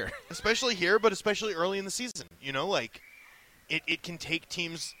here. Especially here, but especially early in the season. It can take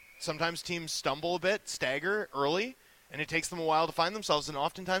teams, sometimes teams stumble a bit, stagger early, and it takes them a while to find themselves, and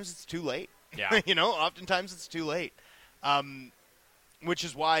oftentimes it's too late. Yeah. Oftentimes it's too late. Which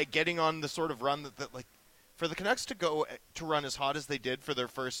is why getting on the sort of run that for the Canucks to run as hot as they did for their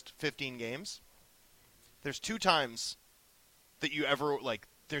first 15 games, there's 2 times that you ever,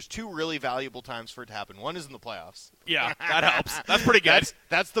 there's 2 really valuable times for it to happen. One is in the playoffs. Yeah, that helps. That's pretty good.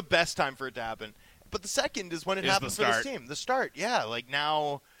 That's the best time for it to happen. But the second is when it happens for this team. The start, yeah.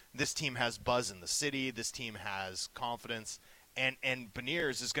 Now this team has buzz in the city. This team has confidence. And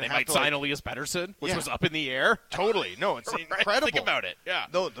Beniers is going to have to sign Elias Pettersson, which was up in the air. Totally. No, it's right? incredible. Think about it. Yeah.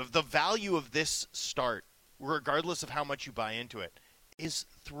 No, the value of this start, regardless of how much you buy into it, is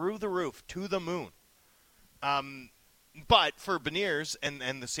through the roof, to the moon. But for Beniers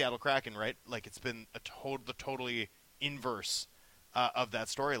and the Seattle Kraken, right? It's been the totally inverse of that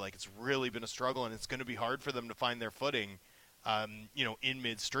story. It's really been a struggle, and it's going to be hard for them to find their footing. In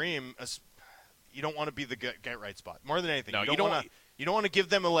midstream. You don't want to be the get-right spot. More than anything. No, you don't want to give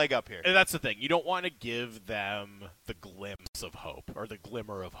them a leg up here. And that's the thing. You don't want to give them the glimpse of hope or the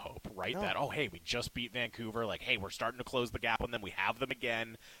glimmer of hope, right? No. That, hey, we just beat Vancouver. Hey, we're starting to close the gap on them. We have them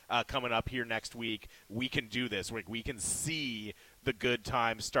again coming up here next week. We can do this. We can see the good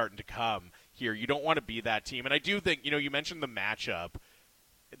times starting to come here. You don't want to be that team. And I do think, you mentioned the matchup.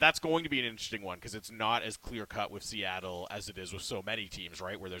 that's going to be an interesting one because it's not as clear-cut with Seattle as it is with so many teams,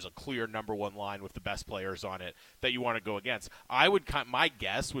 right, where there's a clear number one line with the best players on it that you want to go against. My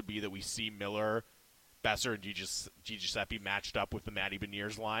guess would be that we see Miller, Besser, and Giuseppe matched up with the Matty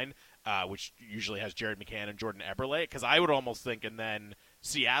Beniers line, which usually has Jared McCann and Jordan Eberle, because I would almost think, and then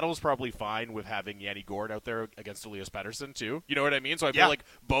Seattle's probably fine with having Yanni Gourde out there against Elias Pettersson, too. You know what I mean? So I feel like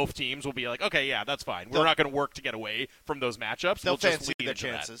both teams will be like, okay, yeah, that's fine. We're not going to work to get away from those matchups. They'll just fancy their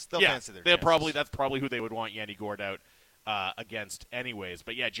chances. Fancy their chances. That's probably who they would want Yanni Gourde out against anyways.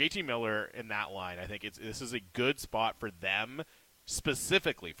 But, yeah, JT Miller in that line, I think this is a good spot for them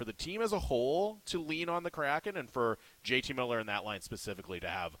specifically, for the team as a whole to lean on the Kraken, and for JT Miller in that line specifically to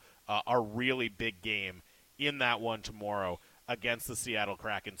have a really big game in that one tomorrow against the Seattle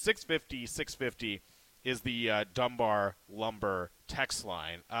Kraken. 650 is the Dunbar Lumber text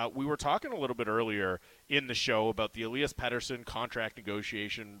line. We were talking a little bit earlier in the show about the Elias Pettersson contract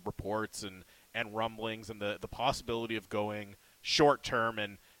negotiation reports and rumblings and the possibility of going short term,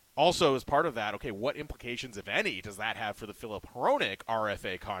 and also as part of that, okay, what implications, if any, does that have for the Filip Hronek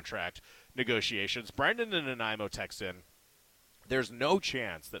RFA contract negotiations? Brendan and Nanaimo text in, there's no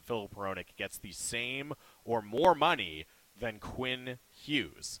chance that Filip Hronek gets the same or more money than Quinn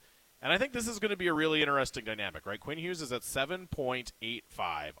Hughes. And I think this is going to be a really interesting dynamic, right? Quinn Hughes is at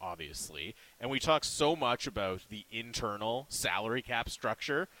 7.85, obviously, and we talk so much about the internal salary cap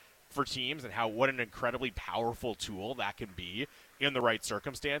structure for teams and what an incredibly powerful tool that can be in the right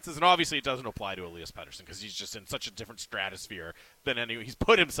circumstances. And obviously it doesn't apply to Elias Pettersson because he's just in such a different stratosphere he's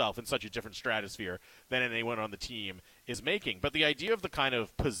put himself in such a different stratosphere than anyone on the team is making. But the idea of the kind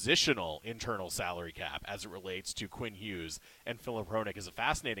of positional internal salary cap as it relates to Quinn Hughes and Filip Hronek is a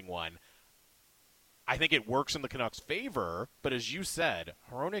fascinating one. I think it works in the Canucks' favor, but as you said,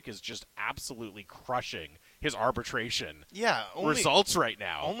 Hronek is just absolutely crushing his arbitration results right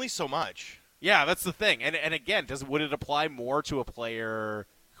now. Only so much. Yeah, that's the thing. And again, would it apply more to a player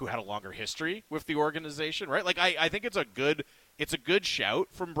who had a longer history with the organization, right? Like I think it's a good shout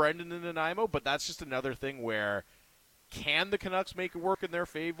from Brendan and Nanaimo, but that's just another thing where can the Canucks make it work in their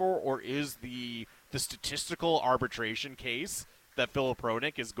favor, or is the statistical arbitration case that Filip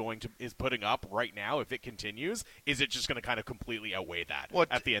Hronek is putting up right now, if it continues, is it just going to kind of completely outweigh that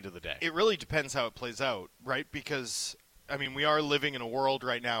at the end of the day? It really depends how it plays out, right? Because I mean, we are living in a world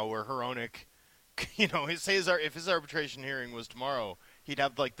right now where Hronek, if his arbitration hearing was tomorrow, he'd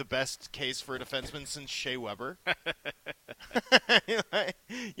have like the best case for a defenseman since Shea Weber.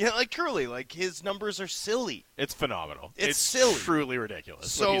 Truly, like his numbers are silly. It's phenomenal. It's silly, truly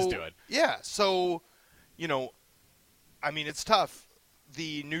ridiculous what he's doing. Yeah, so I mean, it's tough.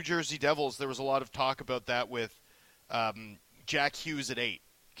 The New Jersey Devils, there was a lot of talk about that with Jack Hughes at 8.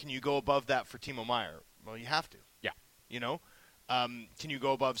 Can you go above that for Timo Meier? Well, you have to. Yeah. Can you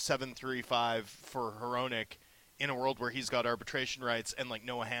go above 7.35 for Hronek in a world where he's got arbitration rights and like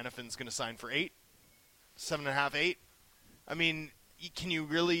Noah Hannifin's going to sign for 8, 7.5, 8? I mean, can you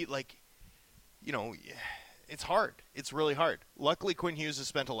really it's hard. It's really hard. Luckily, Quinn Hughes has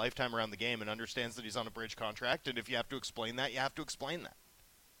spent a lifetime around the game and understands that he's on a bridge contract, and if you have to explain that, you have to explain that.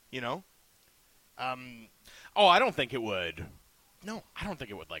 I don't think it would. No. I don't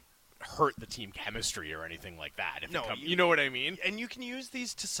think it would, hurt the team chemistry or anything like that. You know what I mean? And you can use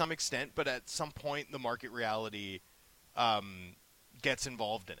these to some extent, but at some point, the market reality gets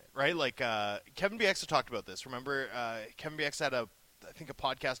involved in it, right? Like, Kevin Bieksa talked about this. Remember, Kevin Bieksa had a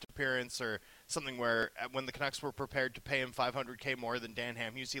podcast appearance or something where when the Canucks were prepared to pay him $500K more than Dan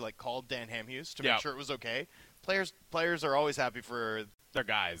Hamhuis, he called Dan Hamhuis to make sure it was okay. Players are always happy for their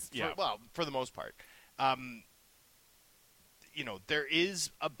guys. For the most part. There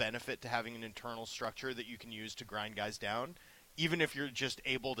is a benefit to having an internal structure that you can use to grind guys down, even if you're just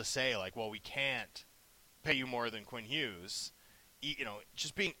able to say we can't pay you more than Quinn Hughes.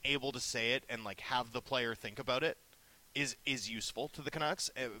 Just being able to say it and have the player think about it is useful to the Canucks,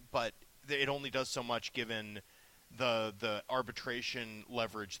 but it only does so much given the arbitration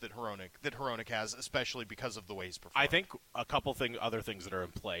leverage that Hronek has, especially because of the way he's performed. I think a couple other things that are in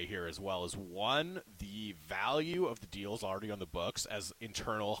play here as well is, one, the value of the deals already on the books as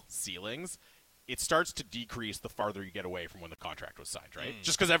internal ceilings. It starts to decrease the farther you get away from when the contract was signed, right?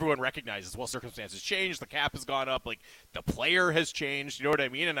 Just because everyone recognizes, circumstances change, the cap has gone up, the player has changed, you know what I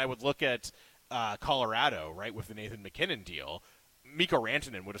mean? And I would look at Colorado, right, with the Nathan McKinnon deal. Mikko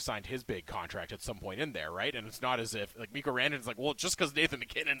Rantanen would have signed his big contract at some point in there, right? And it's not as if Mikko Rantanen's just because Nathan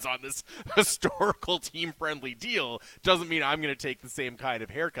McKinnon's on this historical team-friendly deal doesn't mean I'm going to take the same kind of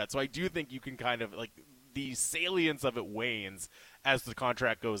haircut. So I do think you can kind of the salience of it wanes as the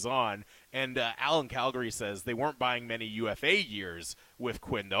contract goes on. And Alan Calgary says they weren't buying many UFA years with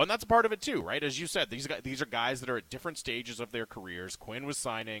Quinn, though, and that's part of it too, right? As you said, these are guys that are at different stages of their careers. Quinn was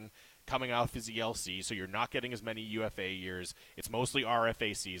coming off his ELC, so you're not getting as many UFA years. It's mostly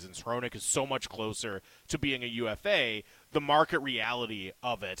RFA seasons. Hronek is so much closer to being a UFA. The market reality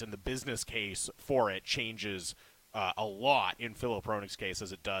of it and the business case for it changes a lot in Philip Hronek's case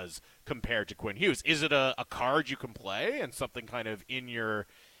as it does compared to Quinn Hughes. Is it a card you can play and something kind of in your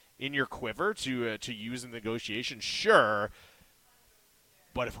quiver to use in negotiation? Sure.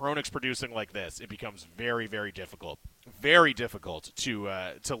 But if Hronek's producing like this, it becomes very, very difficult to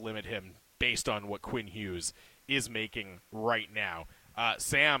limit him based on what Quinn Hughes is making right now.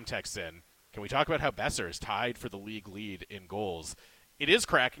 Sam texts in, can we talk about how Besser is tied for the league lead in goals? It is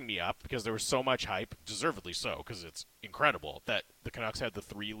cracking me up because there was so much hype, deservedly so, because it's incredible that the Canucks had the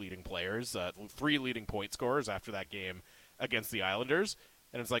three leading players, three leading point scorers after that game against the Islanders.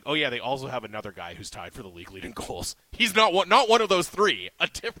 And it's like, oh yeah, they also have another guy who's tied for the league lead in goals. He's not one of those three. A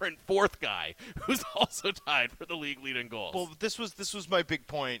different fourth guy who's also tied for the league lead in goals. Well, this was my big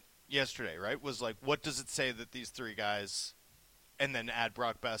point yesterday, right? Was like, what does it say that these three guys, and then add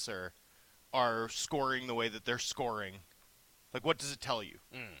Brock Besser, are scoring the way that they're scoring? Like, what does it tell you?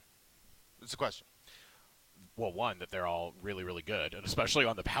 It's a question. Well, one, that they're all really, really good, and especially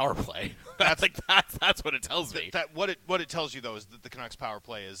on the power play. That's what it tells me. What it tells you, though, is that the Canucks power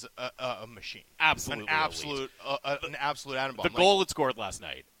play is a machine. Absolutely, an absolute atom bomb. The goal it scored last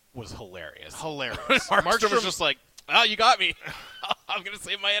night was hilarious. Markstrom was just like, "Oh, you got me. I'm going to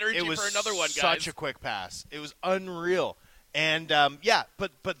save my energy for another one, guys." Such a quick pass. It was unreal, and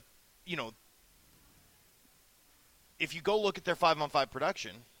but you know, if you go look at their 5-on-5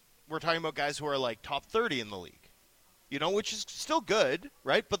 production, we're talking about guys who are like top 30 in the league, which is still good,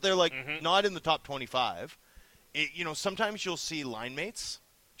 right? But they're like not in the top 25. Sometimes you'll see line mates.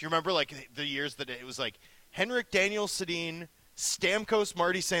 Do you remember like the years that it was like Henrik, Daniel Sedin, Stamkos,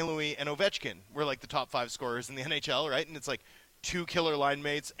 Marty St. Louis, and Ovechkin were like the top 5 scorers in the NHL, right? And it's like 2 killer line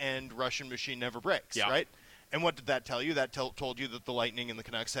mates and Russian machine never breaks, right? And what did that tell you? That told you that the Lightning and the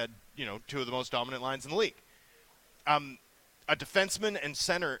Canucks had 2 of the most dominant lines in the league. A defenseman and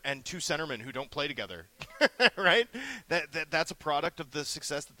center and 2 centermen who don't play together, right? That's a product of the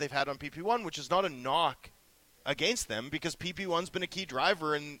success that they've had on PP1, which is not a knock against them because PP1's been a key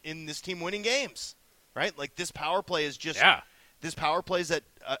driver in this team winning games, right? Like this power play is just this power play is at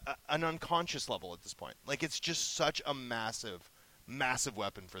an unconscious level at this point. Like it's just such a massive, massive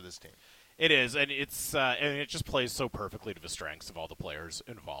weapon for this team. It is, and it just plays so perfectly to the strengths of all the players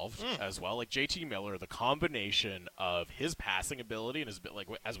involved as well. Like JT Miller, the combination of his passing ability and his like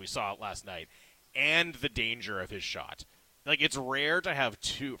as we saw last night, and the danger of his shot. Like it's rare to have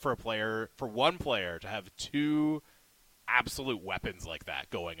one player to have 2 absolute weapons like that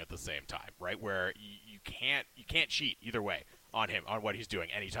going at the same time, right? Where you can't cheat either way on him on what he's doing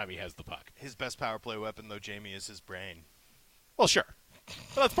anytime he has the puck. His best power play weapon, though, Jamie, is his brain. Well, sure.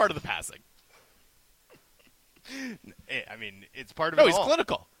 Well, that's part of the passing. I mean, it's part of it all. No, he's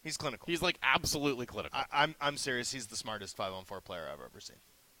clinical. He's clinical. He's like absolutely clinical. I'm serious. He's the smartest 5-on-4 player I've ever seen.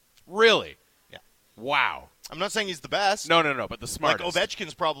 Really? Yeah. Wow. I'm not saying he's the best. No, but the smartest. Like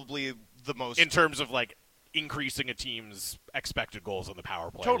Ovechkin's probably the most in terms of like increasing a team's expected goals on the power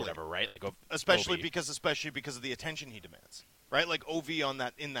play or whatever, right? Like especially because of the attention he demands, right? Like OV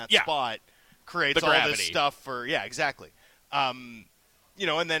in that spot creates all this stuff for exactly. And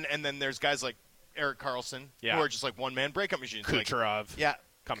then there's guys like Erik Karlsson who are just like one-man breakup machines. Kucherov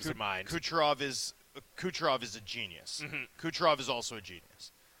comes to mind. Kucherov is a genius. Kucherov is also a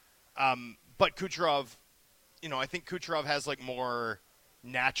genius. But Kucherov, I think Kucherov has like more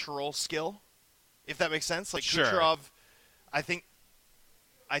natural skill, if that makes sense. Like Kucherov, I think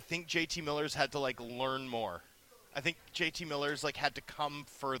JT Miller's had to like learn more. I think JT Miller's like had to come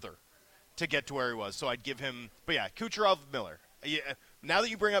further to get to where he was. So I'd give him, but yeah, Kucherov, Miller. Yeah, now that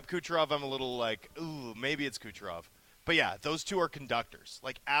you bring up Kucherov, I'm a little like, ooh, maybe it's Kucherov. But yeah, those 2 are conductors,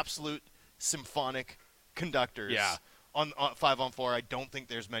 like absolute symphonic conductors. Yeah. On 5-on-4, I don't think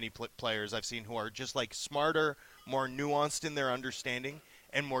there's many players I've seen who are just like smarter, more nuanced in their understanding,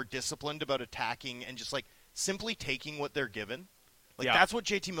 and more disciplined about attacking and just like simply taking what they're given. Like that's what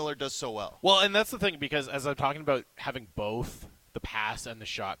JT Miller does so well. Well, and that's the thing, because as I'm talking about having both the pass and the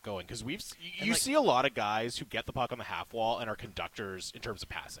shot going, because you see a lot of guys who get the puck on the half wall and are conductors in terms of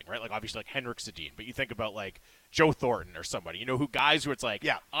passing, right? Like obviously like Henrik Sedin, but you think about like Joe Thornton or somebody, guys who it's like,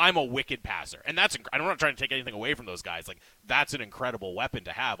 I'm a wicked passer, and I'm not trying to take anything away from those guys. Like that's an incredible weapon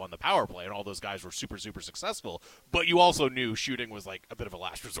to have on the power play, and all those guys were super, super successful. But you also knew shooting was like a bit of a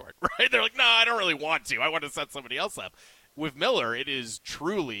last resort, right? They're like, no, I don't really want to. I want to set somebody else up. with Miller, it is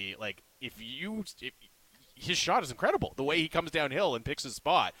truly like his shot is incredible. The way he comes downhill and picks his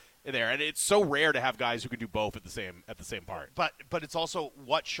spot there, and it's so rare to have guys who can do both at the same part. But it's also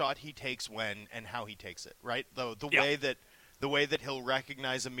what shot he takes when and how he takes it, right? The way that he'll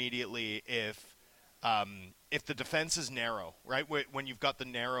recognize immediately if the defense is narrow, right? When you've got the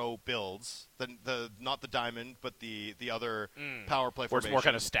narrow builds, the not the diamond, but the other power play where formation. It's more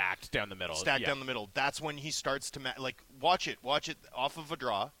kind of stacked down the middle. Down the middle. That's when he starts to watch it off of a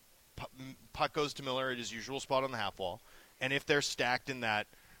draw. Puck goes to Miller at his usual spot on the half wall, and if they're stacked in that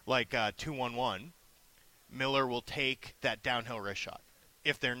 2-1-1, Miller will take that downhill wrist shot.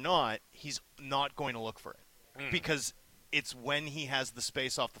 If they're not, he's not going to look for it because it's when he has the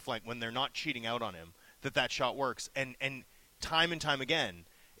space off the flank, when they're not cheating out on him, that shot works. And time again,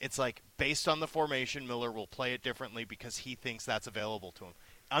 it's like based on the formation, Miller will play it differently because he thinks that's available to him.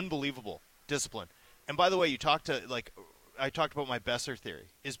 Unbelievable discipline. And by the way, I talked about my Besser theory.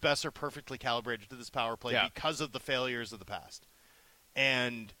 Is Besser perfectly calibrated to this power play because of the failures of the past?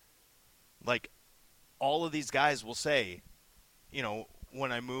 And all of these guys will say,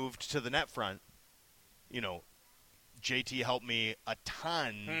 when I moved to the net front, JT helped me a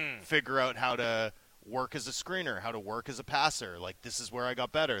ton figure out how to work as a screener, how to work as a passer. This is where I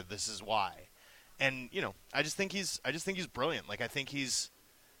got better. This is why. And I just think he's brilliant. I think he's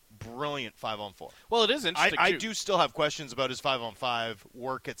brilliant 5-on-4. Well, it is interesting. I do still have questions about his 5-on-5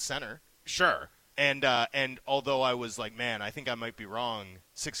 work at center. Sure. And although I was like, man, I think I might be wrong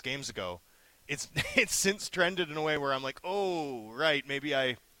 6 games ago, it's since trended in a way where I'm like, oh, right, maybe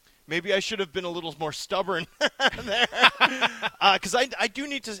I should have been a little more stubborn there. Because I do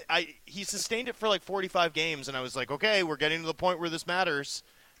need to – he sustained it for 45 games, and I was like, okay, we're getting to the point where this matters.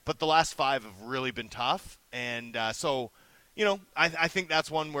 But the last 5 have really been tough. And so, I think that's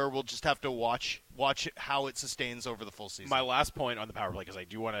one where we'll just have to watch how it sustains over the full season. My last point on the power play, because I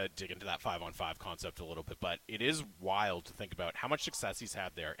do want to dig into that 5-on-5 concept a little bit, but it is wild to think about how much success he's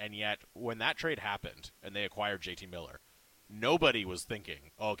had there. And yet, when that trade happened and they acquired JT Miller, nobody was thinking,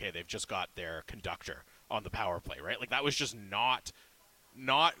 okay, they've just got their conductor on the power play, right? That was just not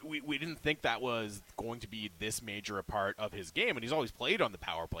we didn't think that was going to be this major a part of his game, and he's always played on the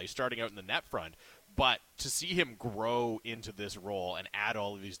power play, starting out in the net front. But to see him grow into this role and add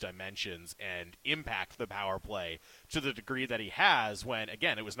all of these dimensions and impact the power play to the degree that he has when,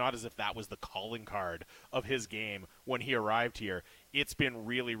 again, it was not as if that was the calling card of his game when he arrived here. It's been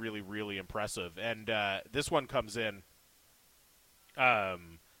really, really, really impressive. And this one comes in.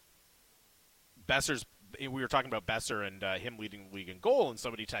 We were talking about Besser and him leading the league in goal, and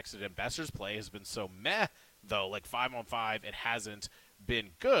somebody texted him, Besser's play has been so meh, though, 5-on-5, it hasn't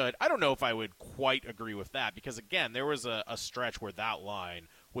been good. I don't know if I would quite agree with that because, again, there was a stretch where that line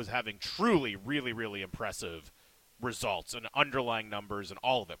was having truly really, really impressive results and underlying numbers and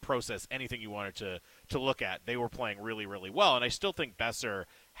all of it, process, anything you wanted to look at. They were playing really, really well, and I still think Besser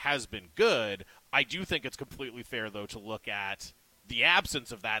has been good. I do think it's completely fair, though, to look at the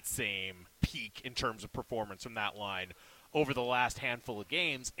absence of that same peak in terms of performance from that line over the last handful of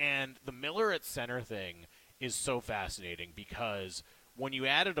games, and the Miller at center thing is so fascinating because when you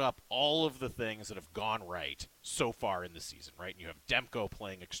added up all of the things that have gone right so far in the season, right? And you have Demko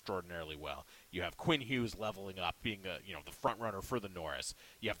playing extraordinarily well. You have Quinn Hughes leveling up, being the front runner for the Norris.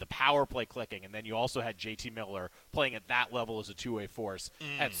 You have the power play clicking, and then you also had JT Miller playing at that level as a two-way force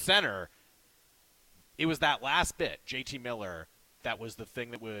at center. It was that last bit, JT Miller, that was the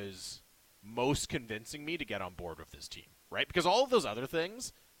thing that was most convincing me to get on board with this team, right? Because all of those other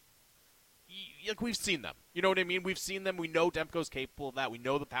things, we've seen them. You know what I mean? We've seen them. We know Demko's capable of that. We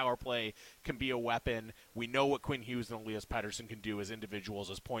know the power play can be a weapon. We know what Quinn Hughes and Elias Pettersson can do as individuals,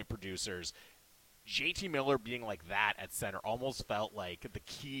 as point producers. JT Miller being like that at center almost felt like the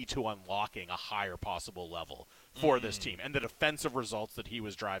key to unlocking a higher possible level for this team. And the defensive results that he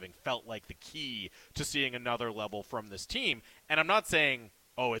was driving felt like the key to seeing another level from this team. And I'm not saying,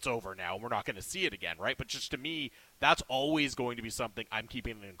 oh, it's over now, we're not going to see it again, right? But just to me, that's always going to be something I'm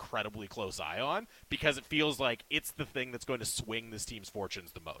keeping an incredibly close eye on because it feels like it's the thing that's going to swing this team's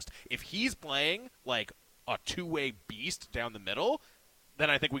fortunes the most. If he's playing like a two-way beast down the middle, then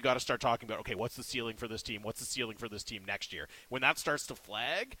I think we got to start talking about, okay, what's the ceiling for this team? What's the ceiling for this team next year? When that starts to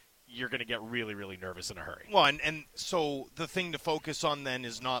flag, you're going to get really, really nervous in a hurry. Well, and so the thing to focus on then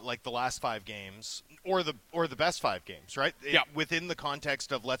is not like the last 5 games or the best 5 games, right? Yeah. Within the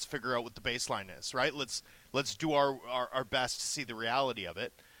context of let's figure out what the baseline is, right? Let's do our best to see the reality of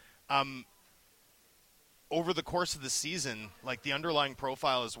it. Over the course of the season, like the underlying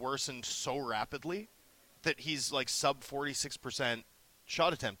profile has worsened so rapidly that he's like sub 46%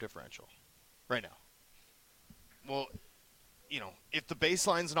 shot attempt differential right now. Well, if the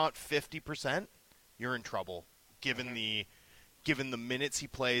baseline's not 50%, you're in trouble, given the minutes he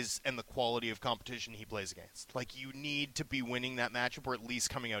plays and the quality of competition he plays against. Like, you need to be winning that matchup or at least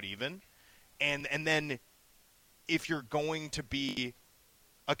coming out even. And then if you're going to be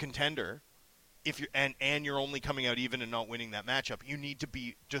a contender, and you're only coming out even and not winning that matchup, you need to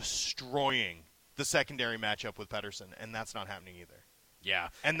be destroying the secondary matchup with Pettersson, and that's not happening either. Yeah.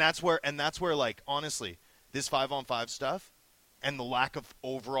 And that's where like, honestly, this 5-on-5 stuff and the lack of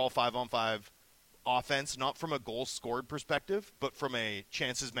overall 5-on-5 offense, not from a goal scored perspective, but from a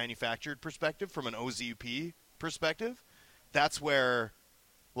chances manufactured perspective, from an OZUP perspective, that's where,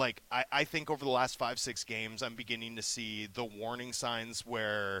 like, I think over the last 5-6 games, I'm beginning to see the warning signs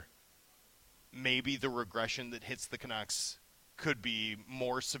where maybe the regression that hits the Canucks could be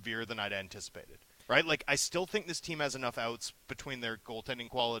more severe than I'd anticipated. Right? Like, I still think this team has enough outs between their goaltending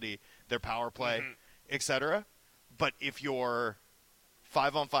quality, their power play, etc. But if your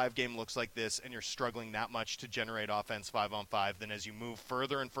 5-on-5 game looks like this and you're struggling that much to generate offense 5-on-5, then as you move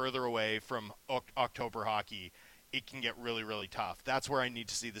further and further away from October hockey, it can get really, really tough. That's where I need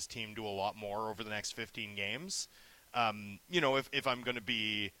to see this team do a lot more over the next 15 games. If I'm going to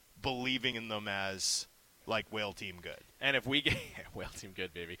be believing in them as, like, whale team good. And if we get whale team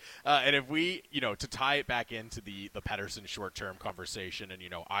good, baby. And if we, to tie it back into the Pettersson short-term conversation, and,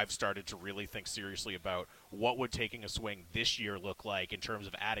 I've started to really think seriously about what would taking a swing this year look like in terms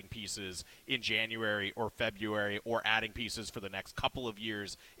of adding pieces in January or February, or adding pieces for the next couple of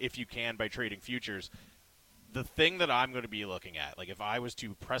years if you can by trading futures. The thing that I'm going to be looking at, like, if I was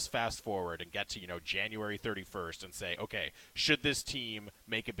to press fast forward and get to, January 31st and say, okay, should this team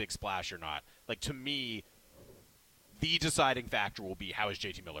make a big splash or not? Like, to me, the deciding factor will be, how is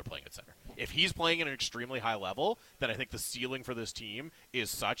JT Miller playing at center? If he's playing at an extremely high level, then I think the ceiling for this team is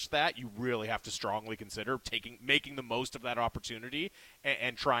such that you really have to strongly consider making the most of that opportunity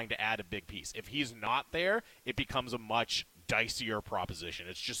and trying to add a big piece. If he's not there, it becomes a much dicier proposition.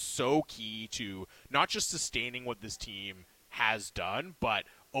 It's just so key to not just sustaining what this team has done, but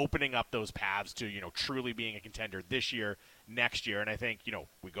opening up those paths to, truly being a contender this year, next year. And I think,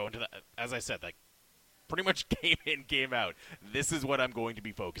 we go into that, as I said, like, pretty much game in, game out. This is what I'm going to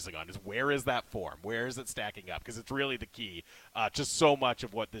be focusing on, is where is that form? Where is it stacking up? Because it's really the key to so much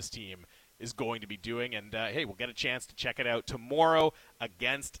of what this team is going to be doing. And, hey, we'll get a chance to check it out tomorrow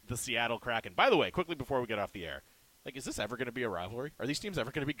against the Seattle Kraken. By the way, quickly before we get off the air, like, is this ever going to be a rivalry? Are these teams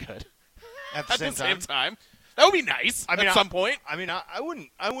ever going to be good at the same time? That would be nice. At some point. I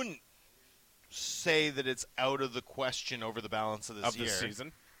wouldn't say that it's out of the question over the balance of this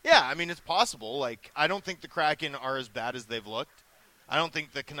season. Yeah, it's possible. Like, I don't think the Kraken are as bad as they've looked. I don't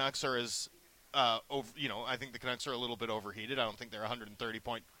think the Canucks are as, I think the Canucks are a little bit overheated. I don't think they're a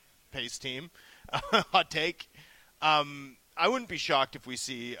 130-point pace team. Hot take. I wouldn't be shocked if we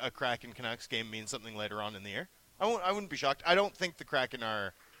see a Kraken-Canucks game mean something later on in the year. I wouldn't be shocked. I don't think the Kraken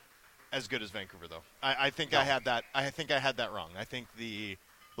are as good as Vancouver, though. I think I had that. I think I had that wrong. I think I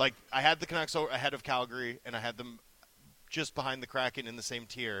had the Canucks ahead of Calgary, and I had them just behind the Kraken in the same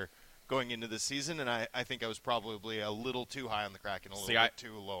tier going into this season, and I think I was probably a little too high on the Kraken, a little bit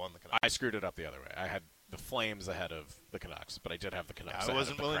too low on the Canucks. I screwed it up the other way. I had the Flames ahead of the Canucks, but I did have the Canucks ahead of the Kraken. I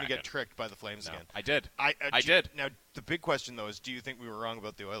wasn't willing to get tricked by the Flames again. I did. I did. Now, the big question, though, is do you think we were wrong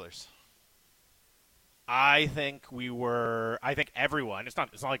about the Oilers? I think everyone, it's not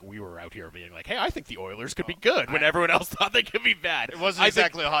like we were out here being like, hey, I think the Oilers could be good when everyone else thought they could be bad. It wasn't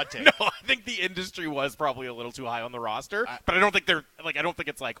exactly a hot take. No, I think the industry was probably a little too high on the roster, but I don't think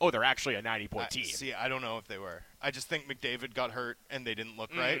it's like, oh, they're actually a 90-point team. See, I don't know if they were. I just think McDavid got hurt and they didn't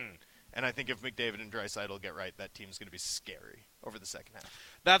look right. And I think if McDavid and Draisaitl get right, that team's going to be scary over the second half.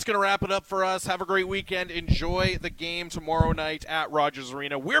 That's going to wrap it up for us. Have a great weekend. Enjoy the game tomorrow night at Rogers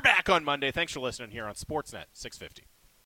Arena. We're back on Monday. Thanks for listening here on Sportsnet 650.